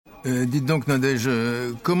Dites donc, Nadège,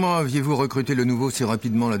 comment aviez-vous recruté le nouveau si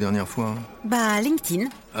rapidement la dernière fois? Bah, LinkedIn.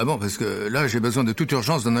 Ah bon, parce que là, j'ai besoin de toute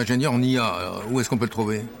urgence d'un ingénieur en IA. Alors, où est-ce qu'on peut le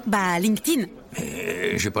trouver? Bah, LinkedIn.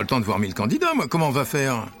 Mais j'ai pas le temps de voir 1000 candidats, moi. Comment on va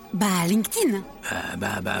faire? Bah, LinkedIn.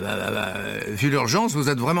 Vu l'urgence, vous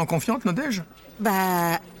êtes vraiment confiante, Nadège?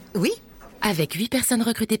 Bah, oui. Avec 8 personnes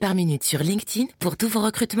recrutées par minute sur LinkedIn pour tous vos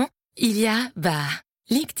recrutements, il y a,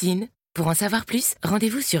 LinkedIn. Pour en savoir plus,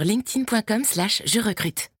 rendez-vous sur linkedin.com/je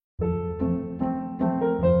recrute.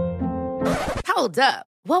 Hold up.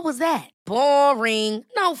 What was that? Boring.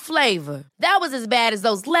 No flavor. That was as bad as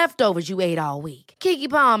those leftovers you ate all week. Keke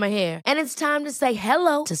Palmer here, and it's time to say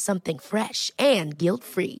hello to something fresh and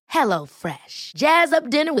guilt-free. Hello Fresh. Jazz up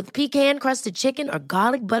dinner with pecan-crusted chicken or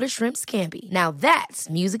garlic butter shrimp scampi. Now that's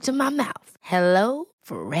music to my mouth. Hello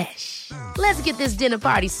Fresh. Let's get this dinner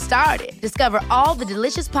party started. Discover all the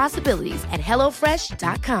delicious possibilities at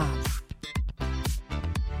hellofresh.com.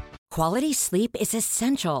 Quality sleep is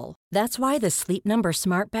essential. That's why the Sleep Number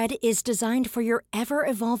Smart Bed is designed for your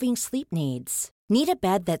ever-evolving sleep needs. Need a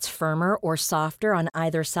bed that's firmer or softer on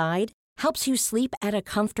either side? Helps you sleep at a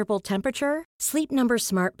comfortable temperature? Sleep Number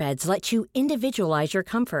Smart Beds let you individualize your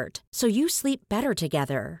comfort, so you sleep better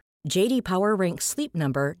together. JD Power ranks Sleep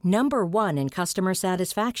Number number 1 in customer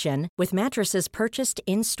satisfaction with mattresses purchased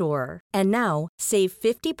in-store. And now, save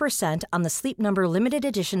 50% on the Sleep Number Limited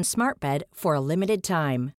Edition Smart Bed for a limited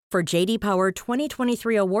time. For JD Power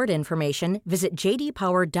 2023 award information, visit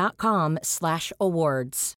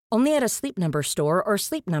jdpower.com/awards. Only at a Sleep Number store or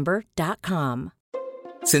sleepnumber.com.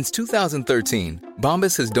 Since 2013,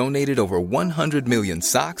 Bombas has donated over 100 million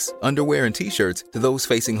socks, underwear, and T-shirts to those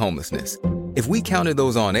facing homelessness. If we counted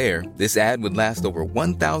those on air, this ad would last over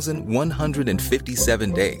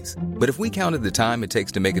 1,157 days. But if we counted the time it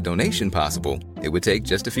takes to make a donation possible, it would take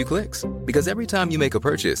just a few clicks. Because every time you make a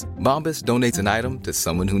purchase, Bombas donates an item to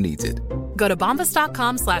someone who needs it. Go to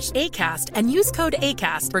bombas.com/ACAST and use code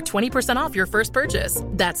ACAST for 20% off your first purchase.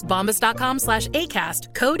 That's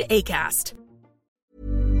bombas.com/ACAST, code ACAST.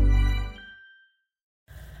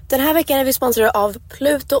 Den här veckan är vi sponsrade av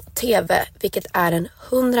Pluto TV, vilket är en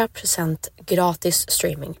 100% gratis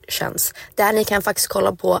streamingtjänst. Där ni kan faktiskt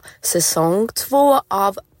kolla på säsong 2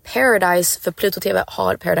 av Paradise, för Pluto TV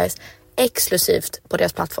har Paradise exklusivt på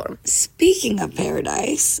deras plattform. Speaking of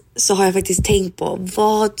Paradise så har jag faktiskt tänkt på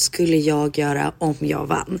vad skulle jag göra om jag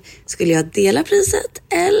vann? Skulle jag dela priset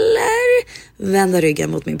eller vända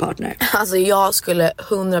ryggen mot min partner? Alltså jag skulle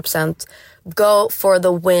 100% go for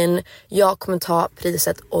the win. Jag kommer ta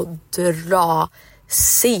priset och dra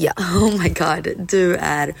Sia. Oh my god, du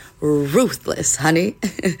är ruthless, honey.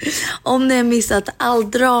 Om ni har missat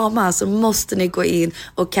all drama så måste ni gå in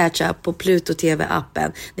och catch up på Pluto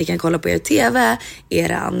TV-appen. Ni kan kolla på er TV,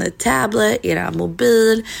 eran tablet, eran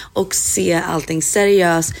mobil och se allting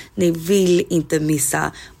seriöst. Ni vill inte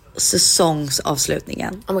missa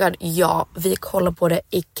säsongsavslutningen. Oh my god, ja, vi kollar på det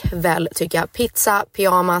ikväll tycker jag. Pizza,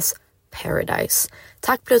 pyjamas, Paradise.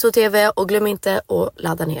 Tack Pluto TV och glöm inte att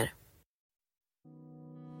ladda ner.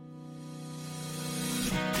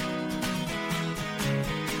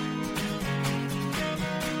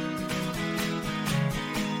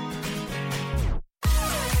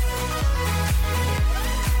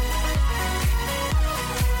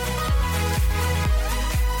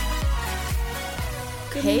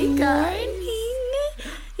 Hey guys.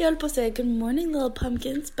 Jag höll på att säga good morning little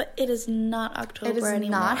pumpkins, but it is not October anymore. It is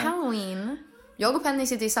not Halloween. Jag och Penny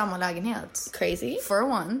sitter i samma lägenhet. Crazy. For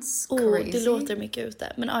once. Crazy. Det låter mycket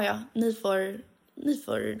ute. Men ja, ni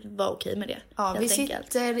får vara okej med det. Ja, vi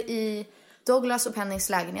sitter i Douglas och Pennys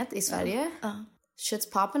lägenhet i Sverige.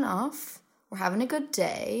 Shit's popping off. We're having a good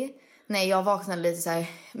day. Nej, jag vaknade lite så här,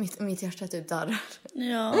 mitt hjärta typ darrar.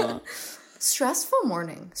 Ja. Stressful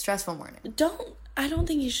morning. I don't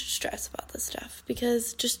think you should stress about this stuff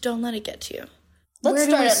because just don't let it get to you. Let's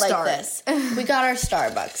start it like this. We got our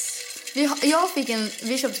Starbucks.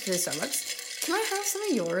 Vi köpte precis Starbucks. Can I have some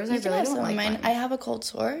of yours? I really don't like mine. I have a cold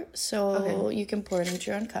sore, so you can pour it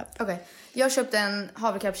into your own cup. Okay. Jag köpte en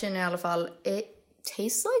havrecappuccino i alla fall. It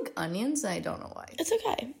tastes like onions and I don't know why. It's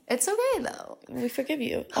okay. It's okay though. We forgive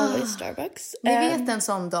you. Always Starbucks. Ni vet en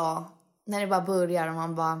sån dag när det bara börjar och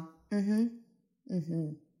man bara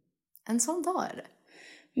En sån dag är det.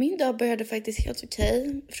 Min dag började faktiskt helt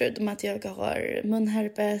okej. Förutom att jag har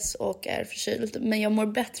munherpes och är förkyld. Men jag mår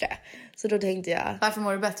bättre. Så då tänkte jag... Varför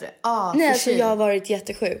mår du bättre? Nej, alltså jag har varit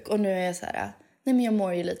jättesjuk. Och nu är jag så här... Nej, men jag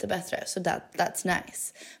mår ju lite bättre. So that's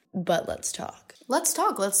nice. But let's talk. Let's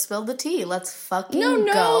talk. Let's spill the tea. Let's fucking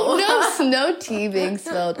go. No tea being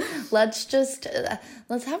spilled.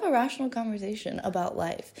 Let's have a rational conversation about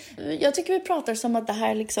life. Jag tycker vi pratar som att det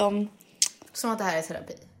här liksom... Som att det här är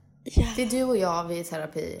terapi. Det är du och jag vid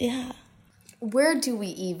terapi. Ja. Where do we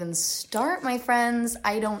even start, my friends?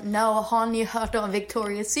 I don't know. Har ni hört om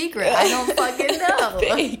Victoria's Secret? I don't fucking know.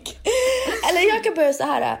 Eller jag kan börja så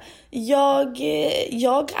här.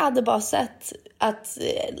 Jag hade bara sett att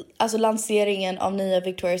alltså lanseringen av nya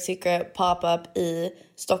Victoria's Secret pop-up i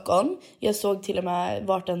Stockholm. Jag såg till och med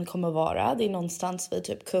vart den kommer vara. Det är någonstans vid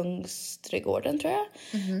typ Kungsträdgården, tror jag.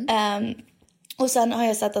 Och sen har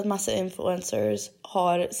jag sett att massa influencers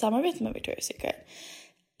har samarbete med Victoria's Secret.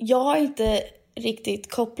 Jag har inte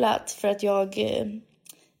riktigt kopplat för att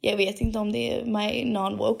jag vet inte om det är my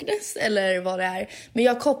non-wokeness eller vad det är. Men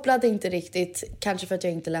jag kopplade inte riktigt, kanske för att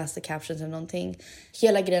jag inte läste captions eller någonting.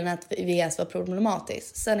 Hela grejen att VS var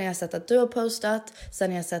problematiskt. Sen har jag sett att du har postat.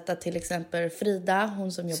 Sen har jag sett att till exempel Frida,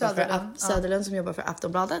 hon som jobbar Söderlund som jobbar för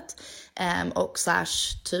Aftonbladet. Och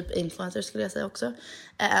Sash, typ influencer skulle jag säga också.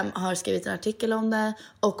 Har skrivit en artikel om det.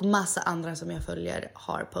 Och massa andra som jag följer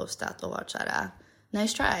har postat och varit så här: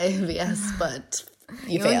 nice try VS, but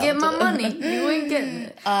you won't get my money. You won't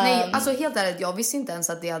get... Nej, alltså helt ärligt, jag visste inte ens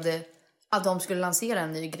att de skulle lansera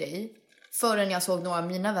en ny grej förrän jag såg några av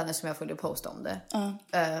mina vänner som jag följde posta om det.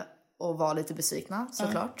 Och var lite besvikna,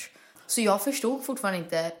 såklart. Så jag förstod fortfarande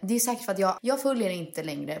inte. Det är säkert för att jag följer inte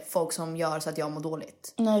längre folk som gör så att jag mår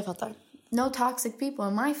dåligt. Nej, jag fattar. No toxic people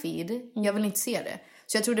in my feed. Jag vill inte se det.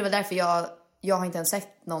 Så jag tror det var därför jag har inte ens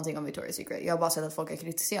sett någonting om Victoria's Secret. Jag har bara sett att folk har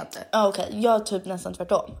kritiserat det. Okej. Jag har typ nästan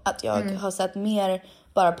tvärtom. Att jag har sett mer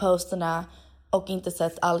bara posterna och inte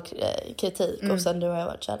sett all kritik. Och sen nu har jag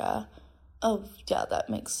varit såhär: oh yeah, that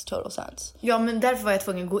makes total sense. Ja, men därför var jag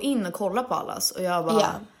tvungen att gå in och kolla på allas. Och jag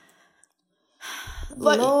bara...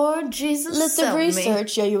 Lord Jesus, lite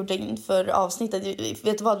research jag gjorde inför avsnittet.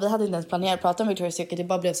 Vet du vad, vi hade inte ens planerat att prata om Victoria's Secret. Det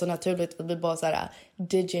bara blev så naturligt att vi bara såhär: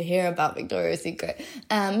 did you hear about Victoria's Secret?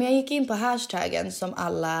 Men jag gick in på hashtaggen som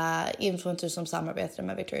alla influencers som samarbetar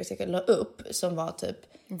med Victoria's Secret la upp. Som var typ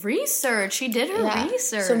research, she did her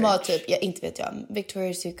research. Som var typ, inte vet jag,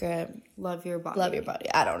 Victoria's Secret Love your body.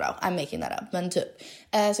 I don't know, I'm making that up. Men typ,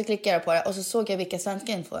 så klickade jag på det. Och så såg jag vilka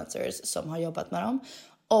svenska influencers som har jobbat med dem.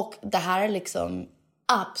 Och det här är liksom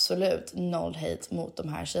absolut noll hate mot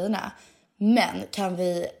de här tjejerna. Men kan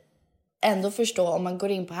vi ändå förstå, om man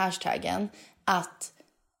går in på hashtaggen, att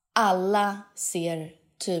alla ser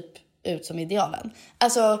typ ut som idealen.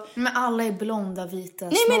 Alltså, men alla är blonda, vita,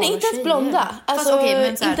 nej, men inte ens blonda. Alltså,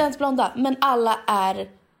 inte ens blonda. Men alla är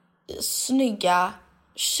snygga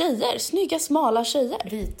tjejer. Snygga, smala tjejer.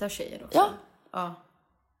 Vita tjejer också. Ja.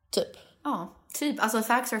 Typ. Ja, typ. Alltså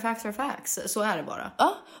facts are facts are facts. Så är det bara.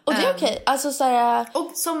 Ja, och det är okej. Alltså såhär...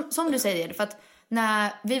 Och som du säger, för att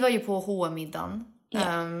när vi var ju på H&M-middagen.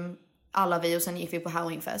 Alla vi, och sen gick vi på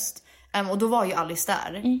Halloweenfest. Och då var ju Alice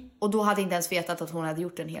där. Och då hade jag inte ens vetat att hon hade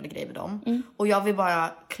gjort en hel grej med dem. Och jag vill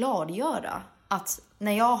bara klargöra att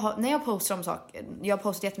när jag postar om saker, jag har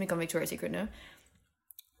postat jättemycket om Victoria's Secret nu.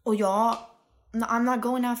 Och I'm not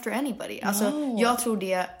going after anybody. Alltså, jag tror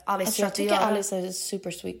det Alice försökte göra. Jag tycker Alice är en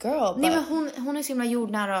super sweet girl. Nej, men hon är så himla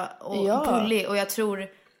jordnära och gullig. Och jag tror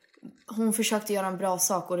hon försökte göra en bra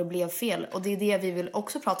sak och det blev fel. Och det är det vi vill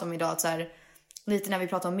också prata om idag. Att så här, lite när vi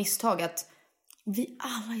pratar om misstag, att vi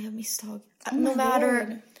alla gör misstag. No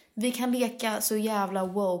matter, vi kan leka så jävla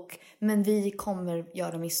woke, men vi kommer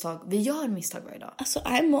göra misstag. Vi gör misstag varje dag. Alltså,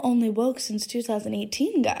 I'm only woke since 2018,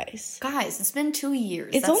 guys. Guys, it's been 2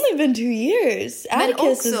 years. It's only been 2 years.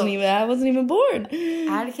 Atticus I wasn't even born.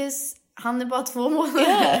 Atticus, han är bara 2 månader.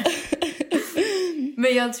 Yeah.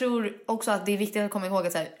 Men jag tror också att det är viktigt att komma ihåg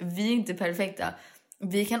att så här, vi är inte perfekta.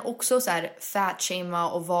 Vi kan också så här fat-shamea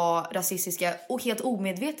och vara rasistiska och helt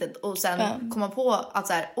omedvetet. Och sen komma på att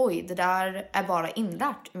så här, oj, det där är bara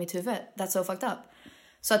inlärt i mitt huvud. That's so fucked up.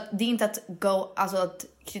 Så att det är inte att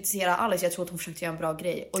kritisera Alice. Jag tror att hon försökte göra en bra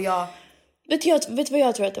grej. Och Vet du vad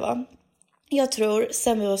jag tror att det var? Jag tror,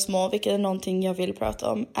 sen vi var små, vilket är någonting jag vill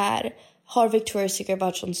prata om, har Victoria's Secret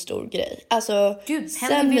varit sån stor grej? Alltså, gud,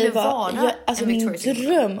 sen vi var min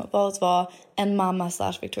dröm var att vara en mamma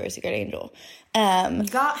 / Victoria's Secret angel.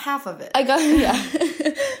 Got half of it. Yeah.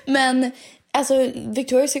 Men alltså,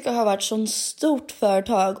 Victoria's Secret har varit sån stort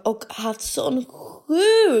företag och haft sån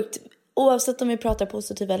sjukt, oavsett om vi pratar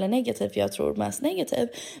positiv eller negativ, för jag tror mest negativ,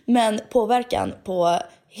 men påverkan på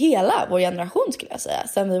hela vår generation skulle jag säga,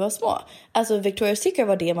 sen vi var små. Alltså Victoria's Secret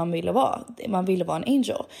var det man ville vara. Man ville vara en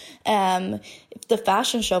angel. The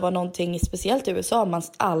Fashion Show var någonting speciellt i USA. Man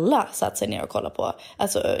alla satt sig ner och kollade på.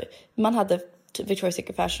 Alltså man hade Victoria's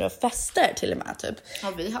Secret Fashion Show fester till och med typ.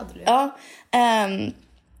 Ja, vi hade det. Ja.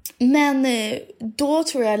 Men då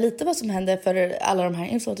tror jag lite vad som hände för alla de här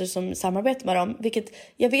influencers som samarbetar med dem. Vilket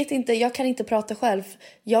jag vet inte, jag kan inte prata själv.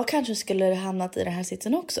 Jag kanske skulle hamnat i den här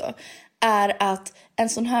sitsen också. är att en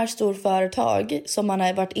sån här stor företag som man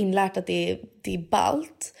har varit inlärt att det är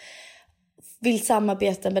ballt vill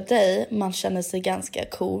samarbeta med dig. Man känner sig ganska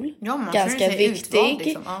cool, ganska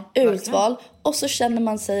viktig, utvald. Och så känner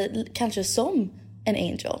man sig kanske som en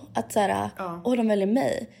angel. Att såhär, de väljer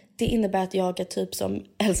mig. Det innebär att jag är typ som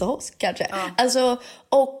Elsa Hosk kanske. Alltså,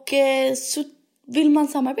 och så vill man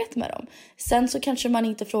samarbeta med dem. Sen så kanske man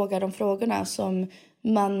inte frågar de frågorna som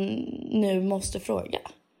man nu måste fråga.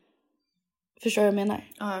 Förstår du vad jag menar?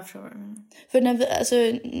 Ja, jag förstår vad du menar.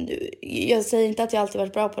 För jag säger inte att jag alltid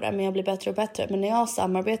varit bra på det, men jag blir bättre och bättre. Men när jag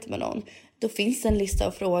samarbetar med någon, då finns det en lista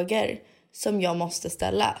av frågor som jag måste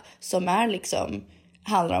ställa. Som är liksom,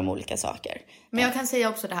 handlar om olika saker. Men jag kan säga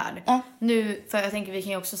också det här. Nu, för jag tänker vi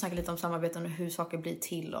kan ju också snacka lite om samarbeten och hur saker blir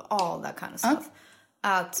till och all that kind of stuff.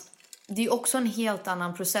 Att det är också en helt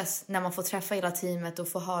annan process när man får träffa hela teamet och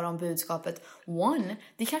få höra om budskapet.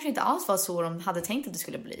 Det kanske inte alls var så de hade tänkt att det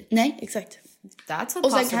skulle bli. Nej, exakt. That's a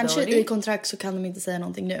och sen kanske i kontrakt så kan de inte säga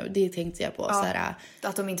någonting nu. Det tänkte jag på. Såhär,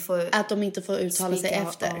 att de inte får uttala sig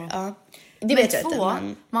efter. Det vet jag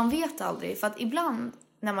inte. Man vet aldrig. För att ibland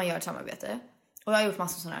när man gör ett samarbete, och jag har gjort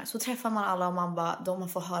massor sådana här, så träffar man alla och man bara, de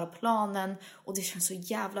får höra planen och det känns så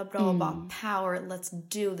jävla bra och bara power, let's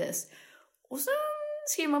do this. Och så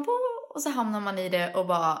skriver man på och så hamnar man i det och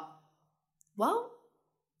bara, wow,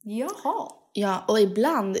 jaha. Ja, och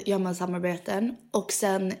ibland gör man samarbeten och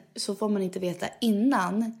sen så får man inte veta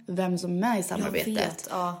innan vem som är med i samarbetet. Jag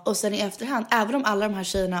vet, Och sen i efterhand, även om alla de här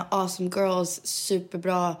tjejerna, awesome girls,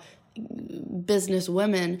 superbra business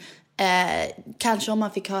women, kanske om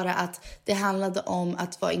man fick höra att det handlade om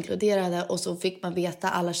att vara inkluderade och så fick man veta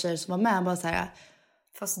alla tjejer som var med, bara så här.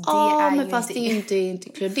 Fast det är det är inte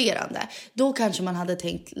inkluderande. Då kanske man hade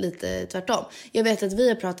tänkt lite tvärtom. Jag vet att vi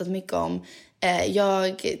har pratat mycket om,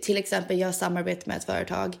 till exempel jag samarbetar med ett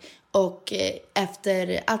företag och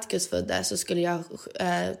efter att Gus föddes så skulle jag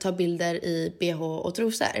ta bilder i BH och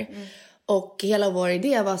trosor. Och hela vår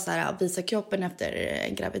idé var så här, visa kroppen efter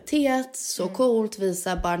en graviditet, så coolt,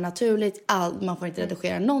 visa bara naturligt, man får inte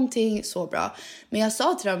redigera någonting, så bra. Men jag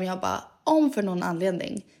sa till dem, jag bara, om för någon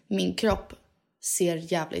anledning min kropp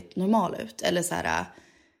ser jävligt normal ut, eller så här,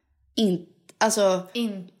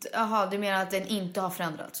 du menar att den inte har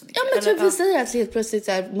förändrats så mycket? Ja, men typ vi säger att helt plötsligt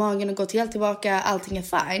så här, magen har gått helt tillbaka, allting är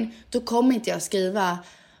fine. Då kommer inte jag skriva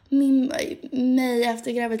mig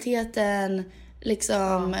efter graviditeten,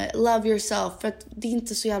 liksom love yourself. För att det är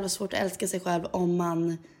inte så jävla svårt att älska sig själv om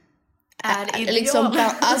man är liksom,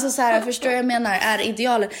 alltså så här, förstår jag menar, är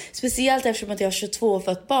idealen. Speciellt eftersom att jag har 22 och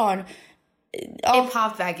fött barn. It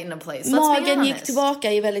popped back into place. Magen gick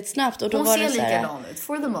tillbaka väldigt snabbt och då hon var ser det så här, likadan ut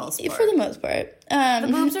for the most part. For the most part.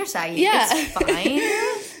 The boobs are saggy. Yeah. It's fine.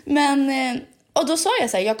 Men och då sa jag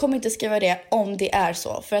så här, jag kommer inte skriva det om det är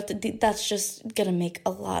så, för att that's just gonna make a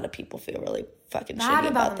lot of people feel really fucking shitty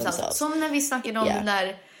about themselves. Som när vi snackade om den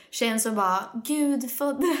där tjejen som bara, Gud,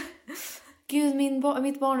 mitt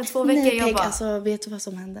barn är 2 veckor. Nej, jag bara, alltså, vet du vad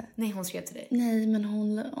som hände? Nej, hon skrev till dig. Nej, men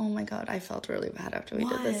oh my god, I felt really bad after we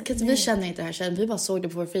did this. Vi känner inte det här tjejen, vi bara såg det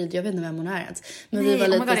på vår feed. Jag vet inte vem hon är ens. Men vi var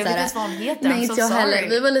lite såhär, jag vet inte vad hon heter. Nej, inte jag heller.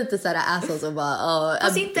 Vi var lite såhär assholes och bara,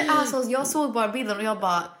 fast inte assholes, jag såg bara bilden och jag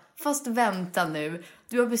bara, fast vänta nu.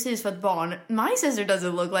 Du har precis fått barn. My sister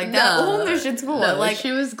doesn't look like that. Och hon är 22. No, like,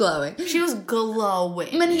 she was glowing. She was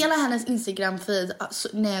glowing. Men hela hennes Instagram-feed,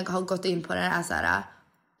 när jag har gått in på den, är såhär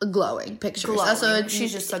glowing pictures. Glowing. Alltså, she's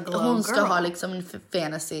just a glow hon ska girl. ha liksom en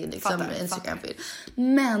fantasy liksom, Instagram-feed.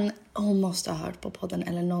 Men hon måste ha hört på podden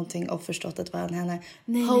eller någonting och förstått att det var henne.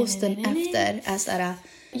 Posten efter är såhär,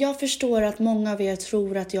 jag förstår att många av er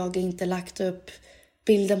tror att jag inte lagt upp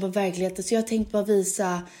bilden på verkligheten, så jag tänkte bara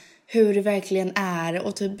visa hur det verkligen är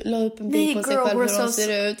och typ la upp en bild på sig själv hur hon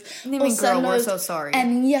ser ut. Och sen la upp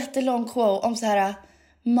en jättelång quote om så här: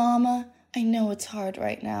 Mama, I know it's hard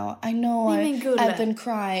right now. I know I've been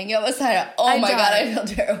crying. Jag var så här, oh my god, I feel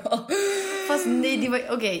terrible. Fast nej, det var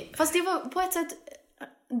okej. Fast det var på ett sätt,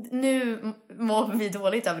 nu mår vi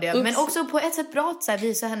dåligt av det. Oops. Men också på ett sätt bra att så här,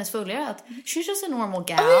 visa hennes följare att she's just a normal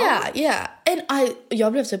gal. Oh yeah. And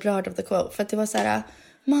jag blev så rörd av the quote. För att det var så här: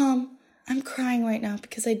 Mom, I'm crying right now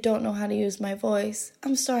because I don't know how to use my voice.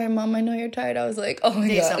 I'm sorry, Mom, I know you're tired. I was like, oh my god.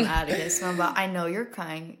 Det är som är det. Så man bara, I know you're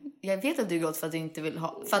crying. Jag vet att du är gott för att du inte vill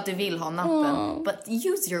ha, för att du vill ha nappen. But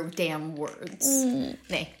use your damn words.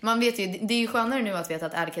 Nej, man vet ju, det är ju skönare nu att veta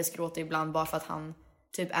att Atticus gråter ibland bara för att han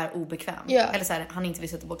typ är obekväm. Yeah. Eller så här, han inte vill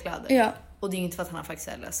sätta på kläder. Yeah. Och det är ju inte för att han faktiskt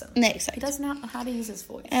är ledsen. Nej, exakt. He doesn't know how to use his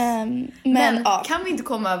voice. Men kan vi inte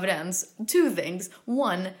komma överens? 2 things.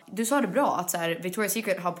 One, du sa det bra att så här, Victoria's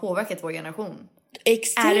Secret har påverkat vår generation.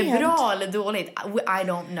 Extremt. Är det bra eller dåligt? I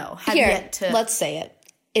don't know. Here, let's say it.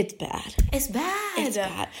 It's bad. It's bad. It's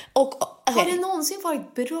bad. Och har det någonsin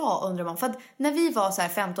varit bra, undrar man? För att när vi var så här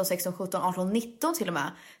 15, 16, 17, 18, 19 till och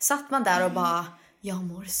med, satt man där och bara, jag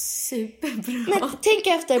mår superbra. Men tänk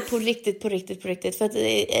efter på riktigt. För att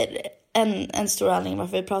det är en stor anledning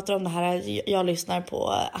varför vi pratar om det här. Jag lyssnar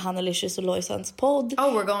på Hanna Licious och Lojsans podd.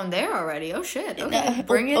 Oh, we're going there already. Oh shit. Okay.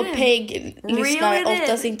 Bring it och in. Peg lyssnar Reel it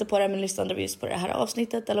oftast in. inte på det, men lyssnade just på det här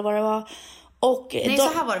avsnittet eller vad det var. Och nej, så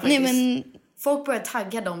här var det faktiskt. Nej, men folk började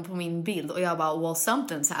tagga dem på min bild och jag bara, well,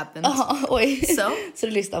 something's happened. Oj. So så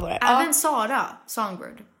du lyssnar på det. Även Sara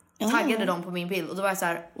Songbird taggade dem på min bild. Och då var jag så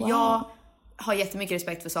här, jag har jättemycket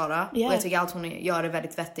respekt för Sara. Och jag tycker allt hon gör är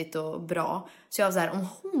väldigt vettigt och bra. Så jag var så här, om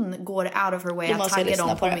hon går out of her way att tagga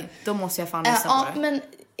dem på min, då måste jag fan lyssna på det. Men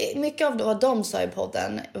mycket av vad de sa i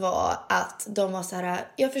podden var att de var så här,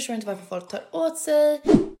 jag förstår inte varför folk tar åt sig.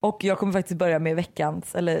 Och jag kommer faktiskt börja med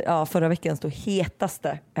förra veckans då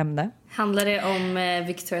hetaste ämne. Handlar det om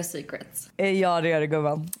Victoria's Secret? Ja, det gör det,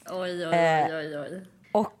 gumman. Oj.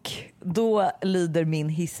 Och då lyder min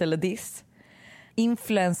hiss eller diss: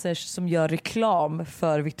 influencers som gör reklam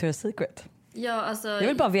för Victoria's Secret. Ja, alltså, jag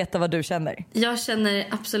vill bara veta vad du känner. Jag känner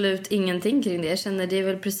absolut ingenting kring det. Jag känner det är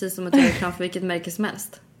väl precis som att göra reklam för vilket märke som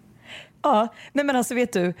helst. Ja, nej men alltså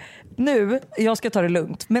vet du, nu, jag ska ta det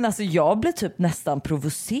lugnt, men alltså jag blir typ nästan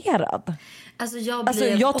provocerad. Alltså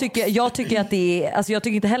jag tycker att det är, alltså jag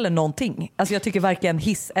tycker inte heller någonting. Alltså jag tycker varken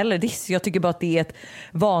hiss eller diss. Jag tycker bara att det är ett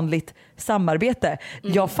vanligt samarbete.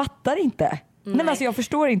 Jag fattar inte. Nej, men alltså jag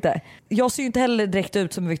förstår inte. Jag ser ju inte heller direkt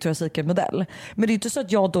ut som en Victoria's Secret modell. Men det är inte så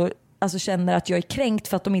att jag då alltså känner att jag är kränkt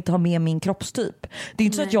för att de inte har med min kroppstyp. Det är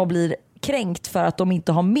inte så att jag blir kränkt för att de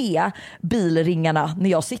inte har med bilringarna när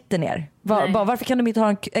jag sitter ner. Varför kan de inte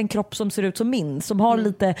ha en kropp som ser ut som min? Som har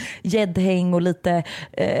lite gäddhäng och lite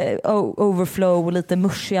overflow och lite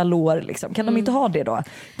mushiga lår. Liksom. Kan de inte ha det då?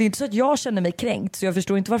 Det är inte så att jag känner mig kränkt. Så jag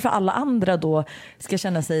förstår inte varför alla andra då ska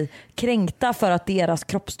känna sig kränkta för att deras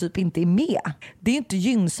kroppstyp inte är med. Det är inte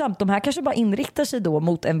gynnsamt. De här kanske bara inriktar sig då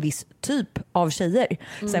mot en viss typ av tjejer.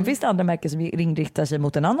 Sen finns det andra märken som inriktar sig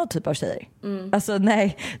mot en annan typ av tjejer. Alltså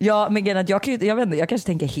nej, jag kanske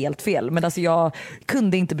tänker helt fel. Men alltså jag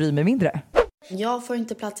kunde inte bry mig mindre. Jag får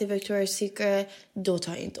inte plats i Victoria's Secret, då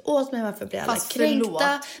tar jag inte åt mig, varför blir alla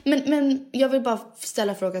kränkta? Men jag vill bara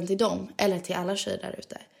ställa frågan till dem, eller till alla tjejer där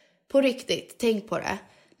ute. På riktigt, tänk på det.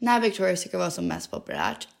 När Victoria's Secret var som mest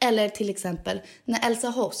populärt, eller till exempel när Elsa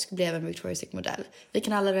Hosk blev en Victoria's Secret-modell. Vi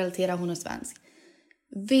kan alla relatera, hon är svensk.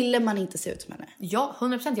 Ville man inte se ut som henne? Ja,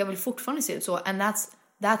 100%. Jag vill fortfarande se ut så. And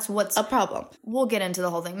that's what's a problem. We'll get into the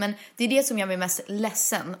whole thing. Men det är det som gör mig mest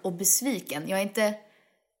ledsen och besviken.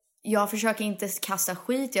 Jag försöker inte kasta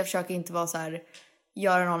skit. Jag försöker inte vara så här,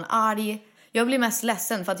 göra någon arg. Jag blir mest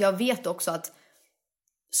ledsen för att jag vet också att,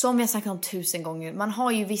 som jag sagt om 1000 gånger, man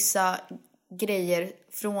har ju vissa grejer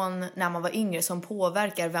från när man var yngre som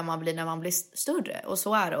påverkar vem man blir när man blir större. Och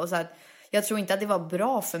så är det. Och så att jag tror inte att det var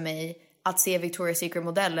bra för mig att se Victoria's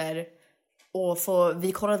Secret-modeller och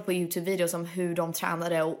vi kollade på YouTube-videos om hur de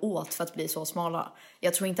tränade och åt för att bli så smala.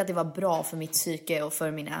 Jag tror inte att det var bra för mitt psyke och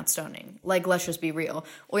för min ätstörning. Like, let's just be real.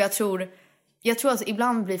 Och jag tror att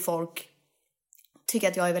ibland blir folk tycker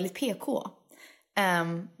att jag är väldigt PK.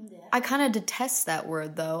 I kind of detest that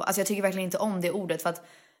word though. Alltså jag tycker verkligen inte om det ordet, för att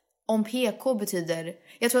om PK betyder...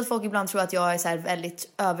 Jag tror att folk ibland tror att jag är så här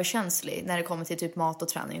väldigt överkänslig när det kommer till typ mat och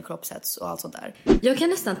träning och kroppshets och allt sånt där. Jag kan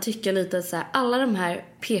nästan tycka lite att så här, alla de här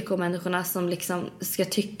PK-människorna som liksom ska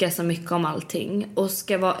tycka så mycket om allting och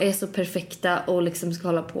är så perfekta och liksom ska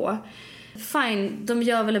hålla på. Fine, de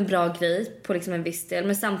gör väl en bra grej på liksom en viss del.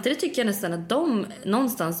 Men samtidigt tycker jag nästan att de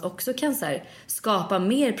någonstans också kan så här, skapa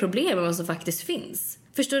mer problem än vad som faktiskt finns.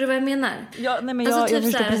 Förstår du vad jag menar? Ja, nej, men alltså, jag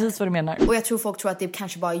förstår precis vad du menar. Och jag tror folk tror att det är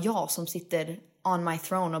kanske bara jag som sitter on my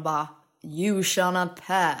throne och bara you shall not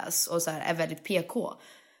pass och så här, är väldigt PK.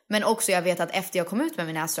 Men också jag vet att efter jag kom ut med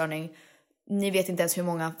min ätstörning, ni vet inte ens hur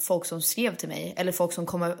många folk som skrev till mig eller folk som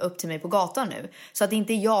kommer upp till mig på gatan nu. Så att det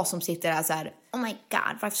inte är jag som sitter där så här, oh my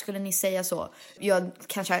god, varför skulle ni säga så? Jag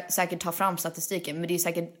kanske säkert tar fram statistiken, men det är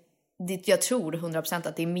säkert, jag tror 100%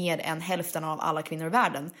 att det är mer än hälften av alla kvinnor i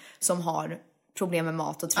världen som har problem med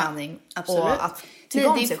mat och träning. Ja, absolut. Och att tycka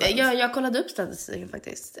om sig själv. Jag kollade upp statistiken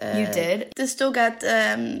faktiskt. You did? Det stod att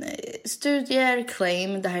studier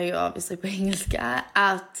claim, det här är ju obviously på engelska,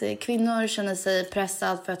 att kvinnor känner sig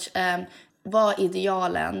pressade för att vara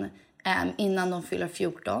idealen innan de fyller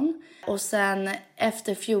 14. Och sen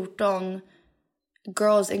efter 14,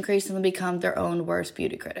 girls increasingly become their own worst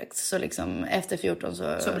beauty critics. Så liksom efter 14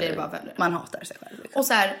 så blir det bara värre. Man hatar sig själv. Liksom. Och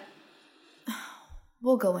så här,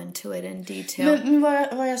 we'll go into it in detail. Men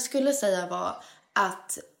vad jag skulle säga var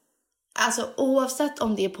att Alltså oavsett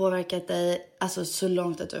om det påverkat dig alltså så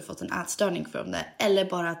långt att du har fått en ätstörning från det. Eller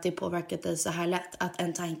bara att det påverkat dig så här lätt att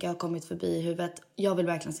en tanke har kommit förbi i huvudet. Jag vill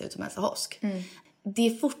verkligen se ut som Elsa Hosk. Det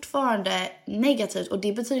är fortfarande negativt. Och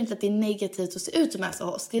det betyder inte att det är negativt att se ut som Elsa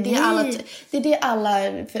Hosk. Det är det alla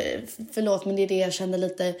förlåt men det är det jag kände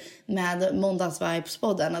lite med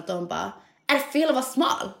Måndagsvibes-podden. Att de bara, är det fel att vara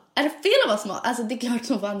smal? Är det fel att vara smal? Alltså det är klart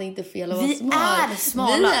som fan det är inte fel att vara smal. Vi är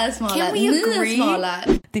smala. Vi är smala. Can we agree? Är smala.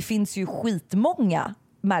 Det finns ju skitmånga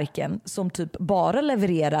märken som typ bara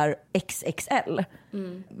levererar XXL.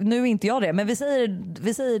 Nu är inte jag det, men vi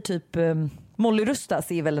säger typ Molly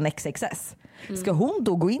Rustas är väl en XXS. Ska hon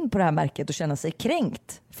då gå in på det här märket och känna sig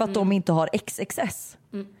kränkt för att de inte har XXS?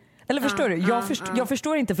 Eller förstår du? Jag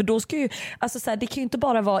förstår inte, för då ska ju alltså så här, det kan ju inte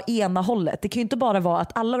bara vara ena hållet. Det kan ju inte bara vara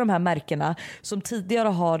att alla de här märkena som tidigare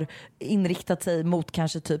har inriktat sig mot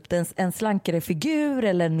kanske typ en slankare figur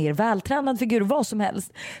eller en mer vältränad figur, vad som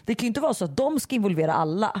helst. Det kan ju inte vara så att de ska involvera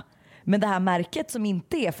alla. Men det här märket som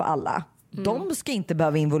inte är för alla, de ska inte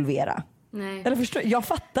behöva involvera. Nej. Eller förstår, jag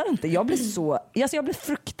fattar inte. Jag blir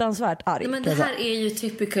fruktansvärt arg. Men det här är ju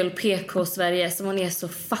typical PK-Sverige som man är så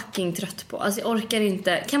fucking trött på. Alltså jag orkar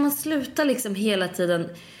inte. Kan man sluta liksom hela tiden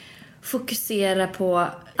fokusera på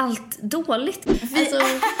allt dåligt? Vi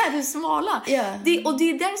är smala. Yeah. Och det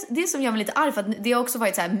är det som gör mig lite arg. För att det har också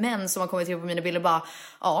varit så här män som har kommit till på mina bilder och bara,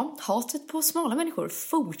 ja, hatet på smala människor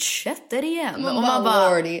fortsätter igen. Och man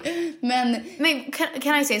bara, men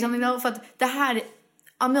can I say something though? För att det här,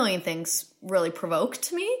 a million things really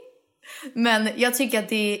provoked me. Men jag tycker att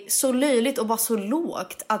det är så löjligt och bara så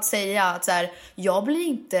lågt att säga att så här, jag blir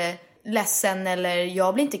inte ledsen eller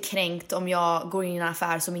jag blir inte kränkt om jag går in i en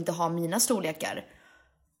affär som inte har mina storlekar.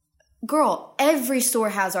 Girl, every store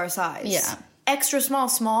has our size. Yeah. Extra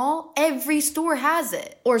small, every store has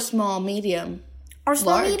it. Or small, medium. Or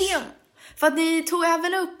small, large. medium. För att ni tog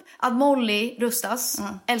även upp att Molly Rustas,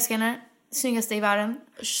 älskar henne, snyggaste i världen,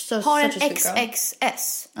 har en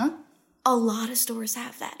XXS. A lot of stores have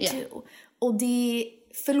that too. Och det,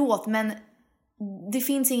 förlåt, men det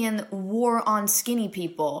finns ingen war on skinny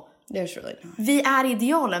people. There's really not. Vi är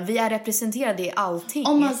idealen, vi är representerade i allting.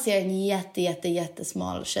 Om man ser en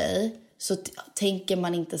jättesmal tjej så tänker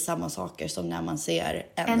man inte samma saker som när man ser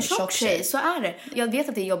en tjock tjej. Så är det. Jag vet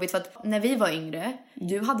att det är jobbigt för att när vi var yngre,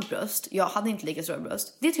 du hade bröst, jag hade inte lika stora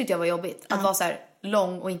bröst. Det tyckte jag var jobbigt, att vara så här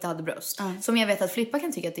lång och inte hade bröst. Som jag vet att Flippa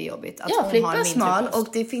kan tycka att det är jobbigt. Att hon Flippa har är smal bröst. och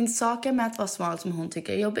det finns saker med att vara smal som hon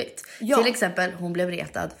tycker är jobbigt. Ja. Till exempel, hon blev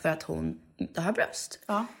retad för att hon inte har bröst.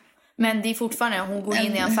 Ja. Men det är fortfarande, hon går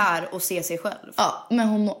in i en affär och ser sig själv. Ja,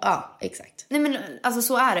 men exakt. Nej men alltså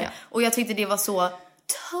så är det. Och jag tyckte det var så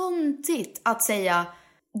töntigt att säga,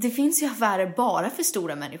 det finns ju affärer bara för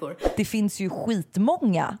stora människor. Det finns ju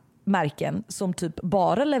skitmånga märken som typ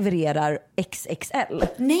bara levererar XXL.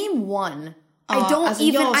 Name one.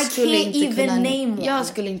 Jag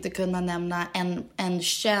skulle inte kunna nämna en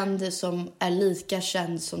känd som är lika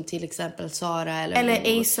känd som till exempel Zara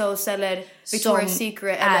eller ASOS eller Victoria's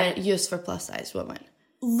Secret eller just för plus size women.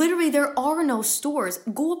 Literally there are no stores.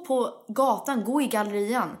 Gå på gatan, gå i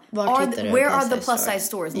gallerian. Where are the plus size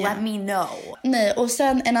stores? Yeah. Let me know. Nej, och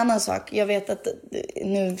sen en annan sak. Jag vet att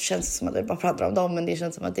nu känns det som att vi bara pratar om dem, men det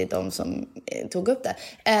känns som att det är de som tog upp det.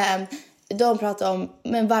 De pratar om,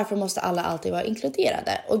 men varför måste alla alltid vara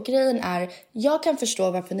inkluderade? Och grejen är, jag kan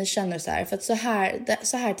förstå varför ni känner så här. För att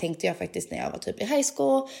så här tänkte jag faktiskt när jag var typ i high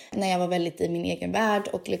school. När jag var väldigt i min egen värld.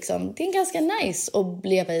 Och liksom, det är ganska nice att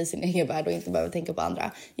leva i sin egen värld och inte behöva tänka på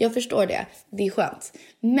andra. Jag förstår det, det är skönt.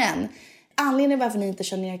 Men anledningen varför ni inte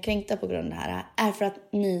känner er kränkta på grund av det här är för att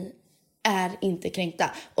ni är inte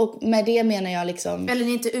kränkta. Och med det menar jag liksom... Eller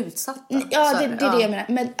ni är inte utsatta. Ja, det är det jag menar.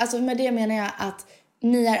 Men alltså, med det menar jag att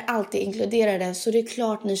ni är alltid inkluderade, så det är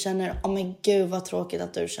klart ni känner, men gud vad tråkigt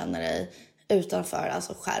att du känner dig utanför,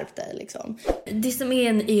 alltså skärp dig liksom. Det som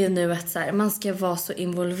är ju nu att så här, man ska vara så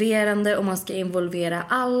involverande och man ska involvera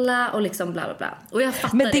alla och liksom bla bla bla. Och jag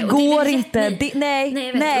fattar men det går inte. Nej, det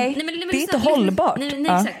är inte hållbart. Nej,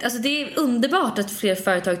 exakt. Alltså det är underbart att fler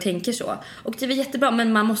företag tänker så. Och det är jättebra,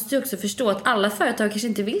 men man måste ju också förstå att alla företag kanske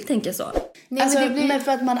inte vill tänka så. Nej, alltså, men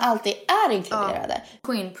för att man alltid är inkluderade.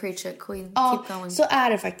 Queen, preacher, queen, keep going. Så är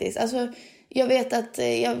det faktiskt. Alltså, jag vet att,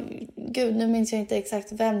 gud nu minns jag inte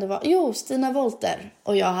exakt vem det var. Jo, Stina Wolter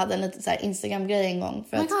och jag hade en liten så här Instagram-grej en gång.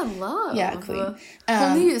 För love. Yeah, Queen.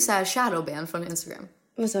 Hon är ju så här shadowban från Instagram.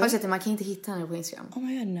 Har du sett det? Man kan inte hitta henne på Instagram. Oh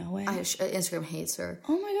my god, no way. Instagram hates her.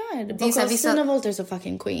 Oh my god. Det är så här, Stina Wolter är så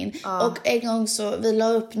fucking queen. Och en gång så, vi la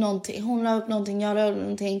upp någonting. Hon la upp någonting, jag la upp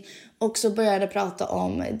någonting. Och så började prata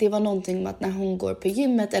om, det var någonting med att när hon går på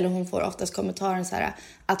gymmet, eller hon får oftast kommentaren så här,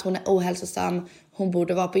 att hon är ohälsosam, hon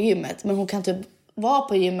borde vara på gymmet. Men hon kan typ var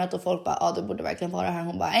på gymmet och folk bara, du borde verkligen vara här.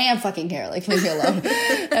 Hon bara, I am fucking here, like leave me alone.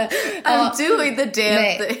 I'm doing the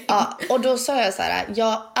damn thing. Och då sa jag så här, jag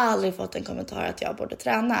har aldrig fått en kommentar att jag borde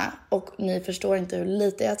träna. Och ni förstår inte hur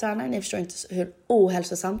lite jag tränar. Ni förstår inte hur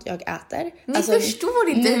ohälsosamt jag äter. Ni förstår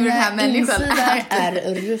inte hur den här människan äter.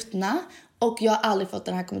 Är ruttna. Och jag har aldrig fått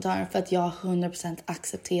den här kommentaren för att jag har 100%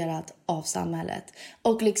 accepterat av samhället.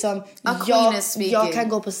 Och liksom, jag kan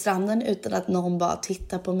gå på stranden utan att någon bara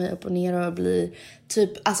tittar på mig upp och ner och blir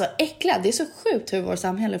typ, alltså äcklad. Det är så sjukt hur vårt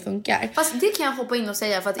samhälle funkar. Fast det kan jag hoppa in och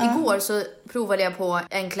säga, för att igår så provade jag på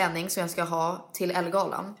en klänning som jag ska ha till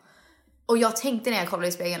Ellegalan. Och jag tänkte när jag kollade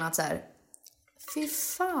i spegeln att så här, fy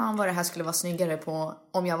fan vad det här skulle vara snyggare på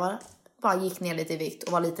om jag bara gick ner lite i vikt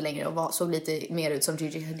och var lite längre och såg lite mer ut som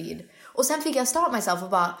Gigi Hadid. Och sen fick jag start myself och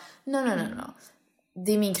bara, no.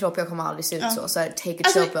 Det är min kropp, jag kommer aldrig se ut så här, take a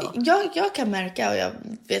chill pill. Jag kan märka, och jag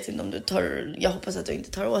vet inte om du jag hoppas att du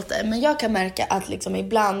inte tar åt det, men jag kan märka att liksom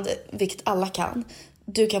ibland, vilket alla kan,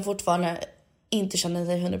 du kan fortfarande inte känna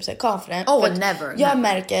dig 100% confident. Jag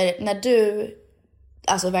märker när du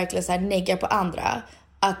alltså verkligen så här neggar på andra,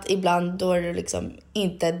 att ibland då är det liksom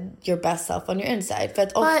inte your best self on your inside. För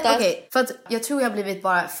att oftast... för att jag tror jag har blivit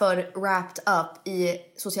bara för wrapped up i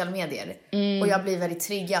sociala medier. Och jag blir väldigt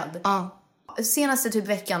triggad. Senaste typ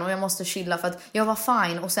veckan, och jag måste chilla för att jag var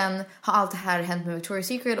fine. Och sen har allt det här hänt med Victoria's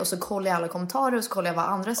Secret. Och så kollar jag alla kommentarer och så kollar jag vad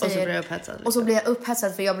andra säger. Och så blir jag upphetsad. Och så blir jag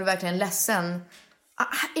upphetsad för jag blir verkligen ledsen.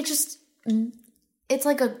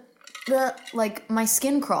 It's like my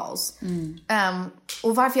skin crawls.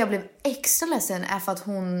 Och varför jag blev extra ledsen är för att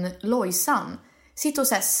hon, Lojsan, sitter och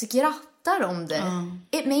så här skrattar om det.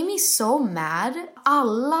 It made me so mad.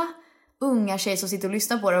 Alla unga tjejer som sitter och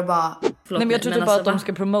lyssnar på det och bara... Nej, men jag tror typ bara att de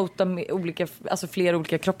ska promota med flera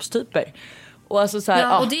olika kroppstyper. Och alltså så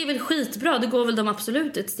här, och det är väl skitbra. Det går väl de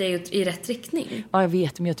absolut ett steg i rätt riktning. Ja, jag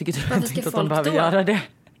vet, men jag tycker inte att de behöver göra det.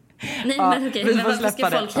 Nej, men okej, men varför ska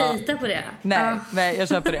folk hejta på det? Nej, jag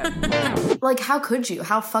köper det. Like, how could you?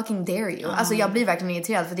 How fucking dare you? Alltså, jag blir verkligen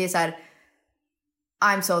irriterad för det är så här,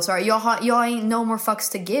 I'm so sorry. Jag har no more fucks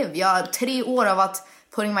to give. Jag har 3 år av att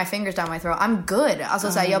putting my fingers down my throat. I'm good.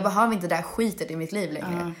 Alltså, så här, jag behöver inte det där skitet i mitt liv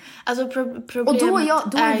längre. Alltså, och då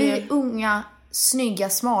är vi unga, snygga,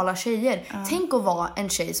 smala tjejer. Tänk att vara en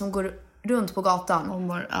tjej som går runt på gatan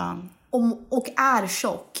och är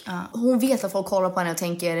tjock. Hon vet att folk kollar på henne och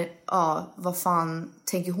tänker, vad fan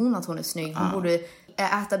tänker hon att hon är snygg? Hon borde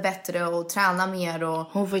äta bättre och träna mer. Och...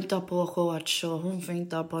 Hon får inte ha på shorts och hon får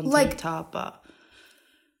inte ha på en tanktop.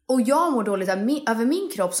 Och jag mår dåligt över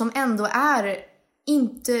min kropp som ändå är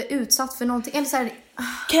inte utsatt för någonting. Eller så här...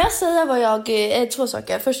 Kan jag säga 2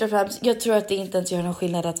 saker? Först och främst, jag tror att det inte ens gör någon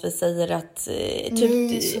skillnad att vi säger att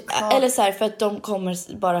typ, eller så här, för att de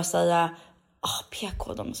kommer bara säga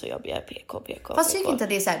PK, de är så jobbiga, PK. Fast jag tycker inte att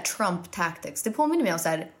det är så här Trump tactics. Det påminner mig om så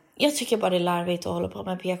här... Jag tycker bara det är larvigt att hålla på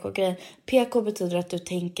med PK-grejen. PK betyder att du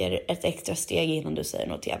tänker ett extra steg innan du säger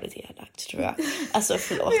något jävligt elakt, tror jag. Alltså,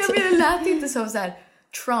 förlåt. Men det lät inte som så här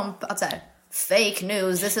Trump, att så här, fake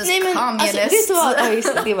news, this is communist.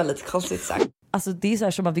 Alltså, det var lite konstigt sagt. Alltså det är så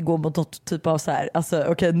här som att vi går mot något typ av så här, alltså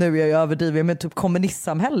okej, nu är jag överdriven, men typ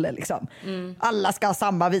kommunistsamhälle liksom. Alla ska ha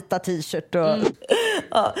samma vita t-shirt och...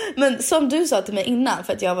 Ja, men som du sa till mig innan,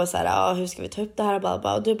 för att jag var så här, hur ska vi ta upp det här,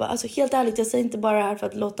 bla. Och du bara, alltså helt ärligt, jag säger inte bara det här för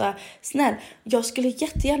att låta snäll. Jag skulle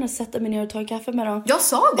jättegärna sätta mig ner och ta en kaffe med dem. Jag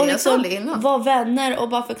sa det, och liksom, jag sa det innan. Vara vänner och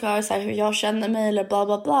bara förklara så här hur jag känner mig eller bla.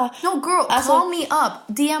 No girl, alltså, call me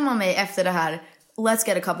up, DMa mig efter det här. Let's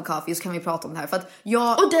get a cup of coffee så kan vi prata om det här. För att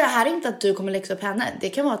och det här är inte att du kommer läxa upp henne. Det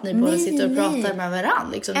kan vara att ni båda sitter och pratar med varandra.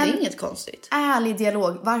 Liksom. Det är inget konstigt. Ärlig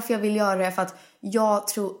dialog. Varför jag vill göra det är för att jag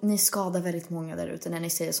tror ni skadar väldigt många där ute när ni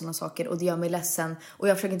säger sådana saker. Och det gör mig ledsen. Och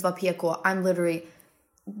jag försöker inte vara PK. I'm literally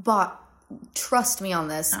bara trust me on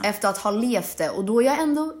this. Efter att ha levt det. Och då är jag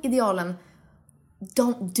ändå idealen.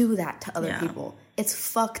 Don't do that to other people. It's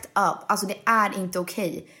fucked up. Alltså det är inte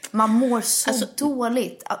okej. Man mår så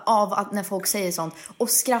dåligt av att när folk säger sånt. Och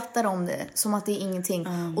skrattar om det som att det är ingenting.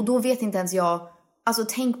 Och då vet inte ens jag. Alltså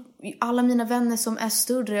tänk alla mina vänner som är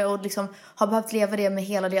större och liksom har behövt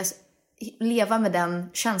leva med den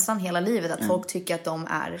känslan hela livet. Att folk tycker att de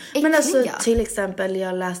är äckliga. Men alltså till exempel,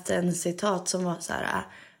 jag läste en citat som var så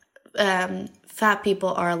här: fat people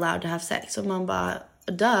are allowed to have sex. Och man bara,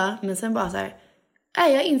 men sen bara så här,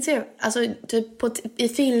 jag inser, alltså typ i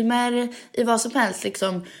filmer, i vad som helst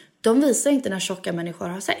liksom, de visar inte när tjocka människor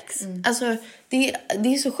har sex. Alltså det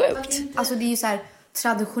är så sjukt. Alltså det är ju så här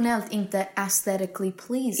traditionellt inte aesthetically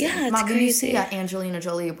pleasing. Yeah, man vill ju se Angelina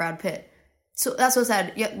Jolie och Brad Pitt. Så, alltså så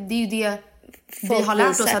här, det är ju det folk vi har lärt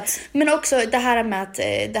visar. oss att... Men också det här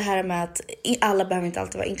med att alla behöver inte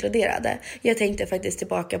alltid vara inkluderade. Jag tänkte faktiskt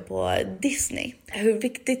tillbaka på Disney. Hur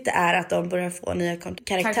viktigt det är att de börjar få nya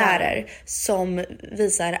karaktärer som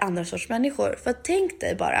visar andra sorts människor. För tänk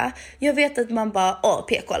dig bara, jag vet att man bara,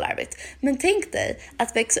 PK-larvigt. Men tänk dig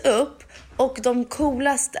att växa upp och de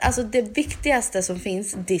coolaste, alltså det viktigaste som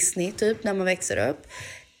finns, Disney typ, när man växer upp,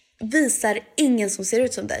 visar ingen som ser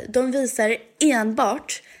ut som dig. De visar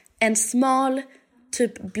enbart en smal,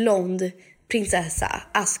 typ blond prinsessa,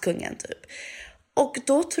 Askungen typ. Och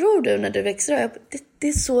då tror du när du växer upp, det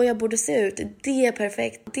är så jag borde se ut. Det är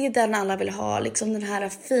perfekt. Det är den alla vill ha. Liksom den här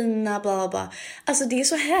fina bla bla. Alltså det är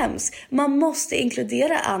så hemskt. Man måste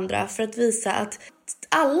inkludera andra för att visa att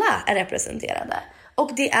alla är representerade.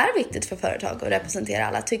 Och det är viktigt för företag att representera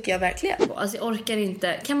alla, tycker jag verkligen. Alltså jag orkar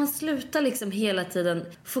inte. Kan man sluta liksom hela tiden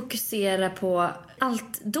fokusera på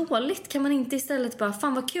allt dåligt? Kan man inte istället bara,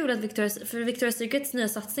 fan vad kul att Victoria's Secrets nya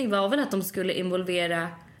satsning var väl att de skulle involvera,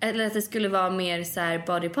 eller att det skulle vara mer så här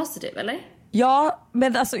body positive, eller? Ja,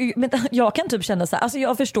 men jag kan typ känna så här, alltså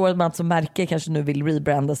jag förstår att man som märke kanske nu vill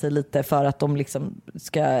rebranda sig lite för att de liksom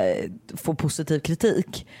ska få positiv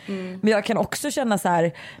kritik. Men jag kan också känna så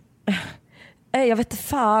här, jag vet inte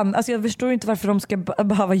fan, alltså jag förstår inte varför de ska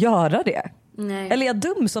behöva göra det. Nej. Eller är jag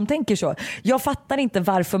dum som tänker så? Jag fattar inte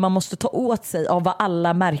varför man måste ta åt sig av vad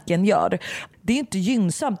alla märken gör. Det är inte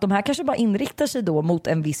gynnsamt. De här kanske bara inriktar sig då mot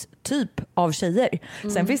en viss typ av tjejer.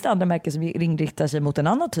 Sen finns det andra märken som inriktar sig mot en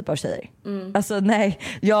annan typ av tjejer. Alltså nej,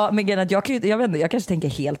 jag kanske tänker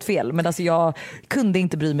helt fel. Men alltså jag kunde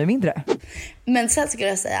inte bry mig mindre. Men sen skulle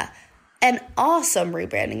jag säga, en awesome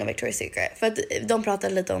rebranding av Victoria's Secret. För att de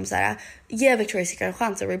pratade lite om så här, ge Victoria's Secret en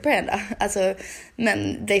chans att rebranda. Alltså,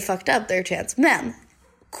 men they fucked up their chance. Men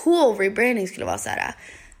cool rebranding skulle vara så här,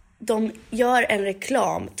 de gör en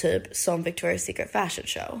reklam typ som Victoria's Secret fashion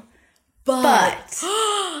show. But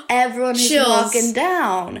everyone is walking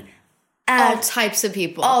down. All types of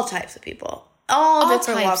people. All types of people. All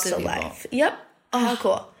different walks of life. Yep. How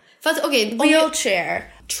cool. För att wheelchair.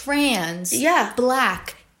 Trans. Yeah.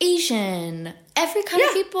 Black. Asian, every kind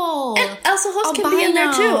of people. And also hosts can be in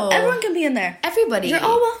there too. Everyone can be in there. Everybody. You're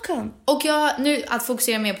all welcome. Och jag nu att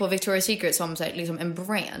fokusera mer på Victoria's Secret som så här, liksom en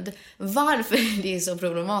brand. Varför det är så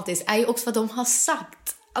problematiskt är ju också för att de har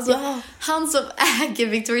sagt, alltså han som äger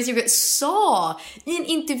Victoria's Secret sa i en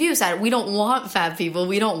intervju så här: we don't want fat people,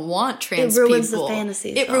 we don't want trans people. It ruins the fantasy.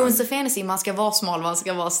 It ruins the fantasy. Man ska vara smal, man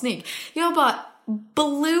ska vara snygg. Jag bara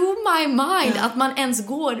blew my mind att man ens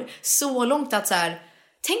går så långt att så här.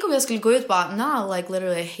 Tänk om jag skulle gå ut bara, nah, like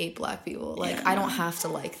literally I hate black people. Like I don't have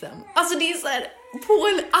to like them. Alltså det är så här, på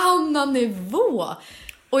en annan nivå.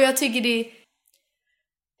 Och jag tycker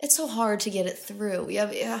it's so hard to get it through.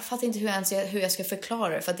 Jag fattar inte hur jag ska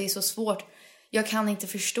förklara det. För att det är så svårt. Jag kan inte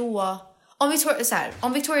förstå. Om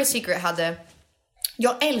Victoria's Secret hade,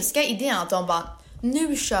 jag älskar idén att de bara,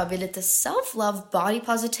 nu kör vi lite self-love, body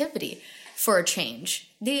positivity for a change.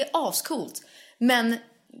 Det är ascoolt. Men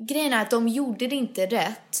grejen är att de gjorde det inte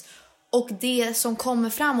rätt. Och det som kommer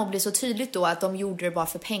fram och blir så tydligt då, att de gjorde det bara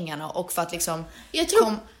för pengarna och för att liksom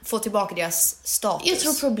få tillbaka deras status. Jag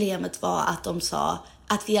tror problemet var att de sa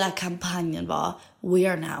att hela kampanjen var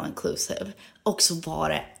we are now inclusive. Och så var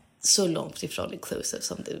det så långt ifrån inclusive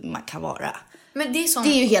som man kan vara. Men det är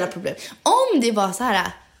ju hela problemet. Om det var så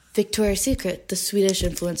här, Victoria's Secret, the Swedish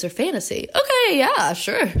influencer fantasy. Okay, yeah,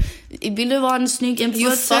 sure. Vill du vara en snygg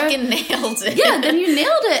influencer? You fucking nailed it. Yeah, then you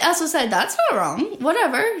nailed it. Alltså såhär, that's not wrong.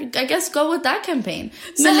 Whatever. I guess go with that campaign.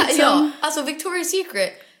 Men liksom, alltså Victoria's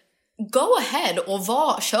Secret, go ahead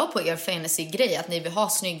och kör på er fantasy-grej att ni vill ha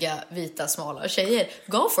snygga, vita, smala tjejer.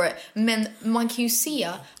 Go for it. Men man kan ju se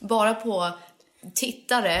bara på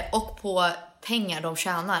tittare och på pengar de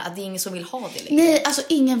tjänar att det är ingen som vill ha det längre. Nej, alltså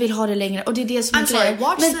ingen vill ha det längre. Och det är det som I'm sorry,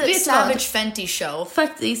 watch the Savage Fenty show.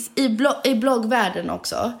 Faktiskt, i bloggvärlden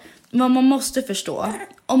också. Vad man måste förstå,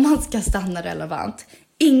 om man ska stanna relevant,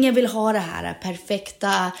 ingen vill ha det här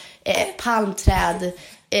perfekta palmträd,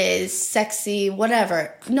 sexy, whatever.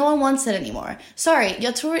 No one wants it anymore. Sorry,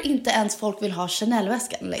 jag tror inte ens folk vill ha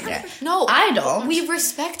Chanel-väskan längre. No, I don't. We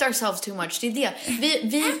respect ourselves too much. Det är det.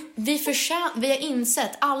 Vi har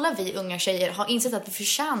insett, alla vi unga tjejer har insett att vi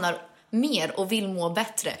förtjänar mer och vill må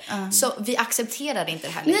bättre. Så vi accepterar inte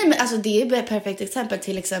det här. Nej, men alltså det är ett perfekt exempel.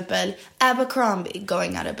 Till exempel Abercrombie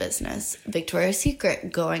going out of business, Victoria's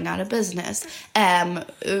Secret going out of business.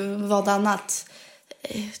 Vad annat?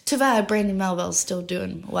 Tyvärr, Brandy Melville's still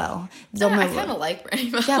doing well. I kind of like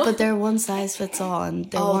Brandy Melville. Yeah, but they're one size fits all,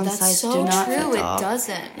 and they're one size so do not true. fit all. It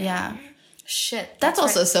doesn't. Yeah. Shit. That's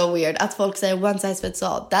also right. So weird. Att folk säger one size fits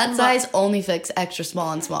all. That size only fits extra small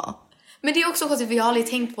and small. Men det är också konstigt för jag har aldrig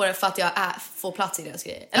tänkt på det för att jag får plats i deras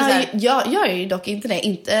grejer. Eller jag är ju dock inte det.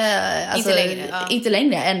 Inte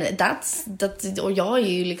längre än that's, och jag är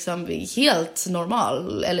ju liksom helt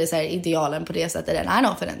normal. Eller så här, idealen på det sättet. And I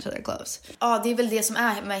don't fit into their clothes. Ja, det är väl det som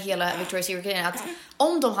är med hela Victoria's Secret-grejen. Att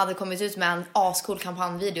om de hade kommit ut med en ascool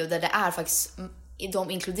kampanjvideo där det är faktiskt...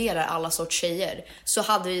 de inkluderar alla sorts tjejer, så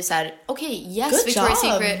hade vi så här: okej, yes, Victoria's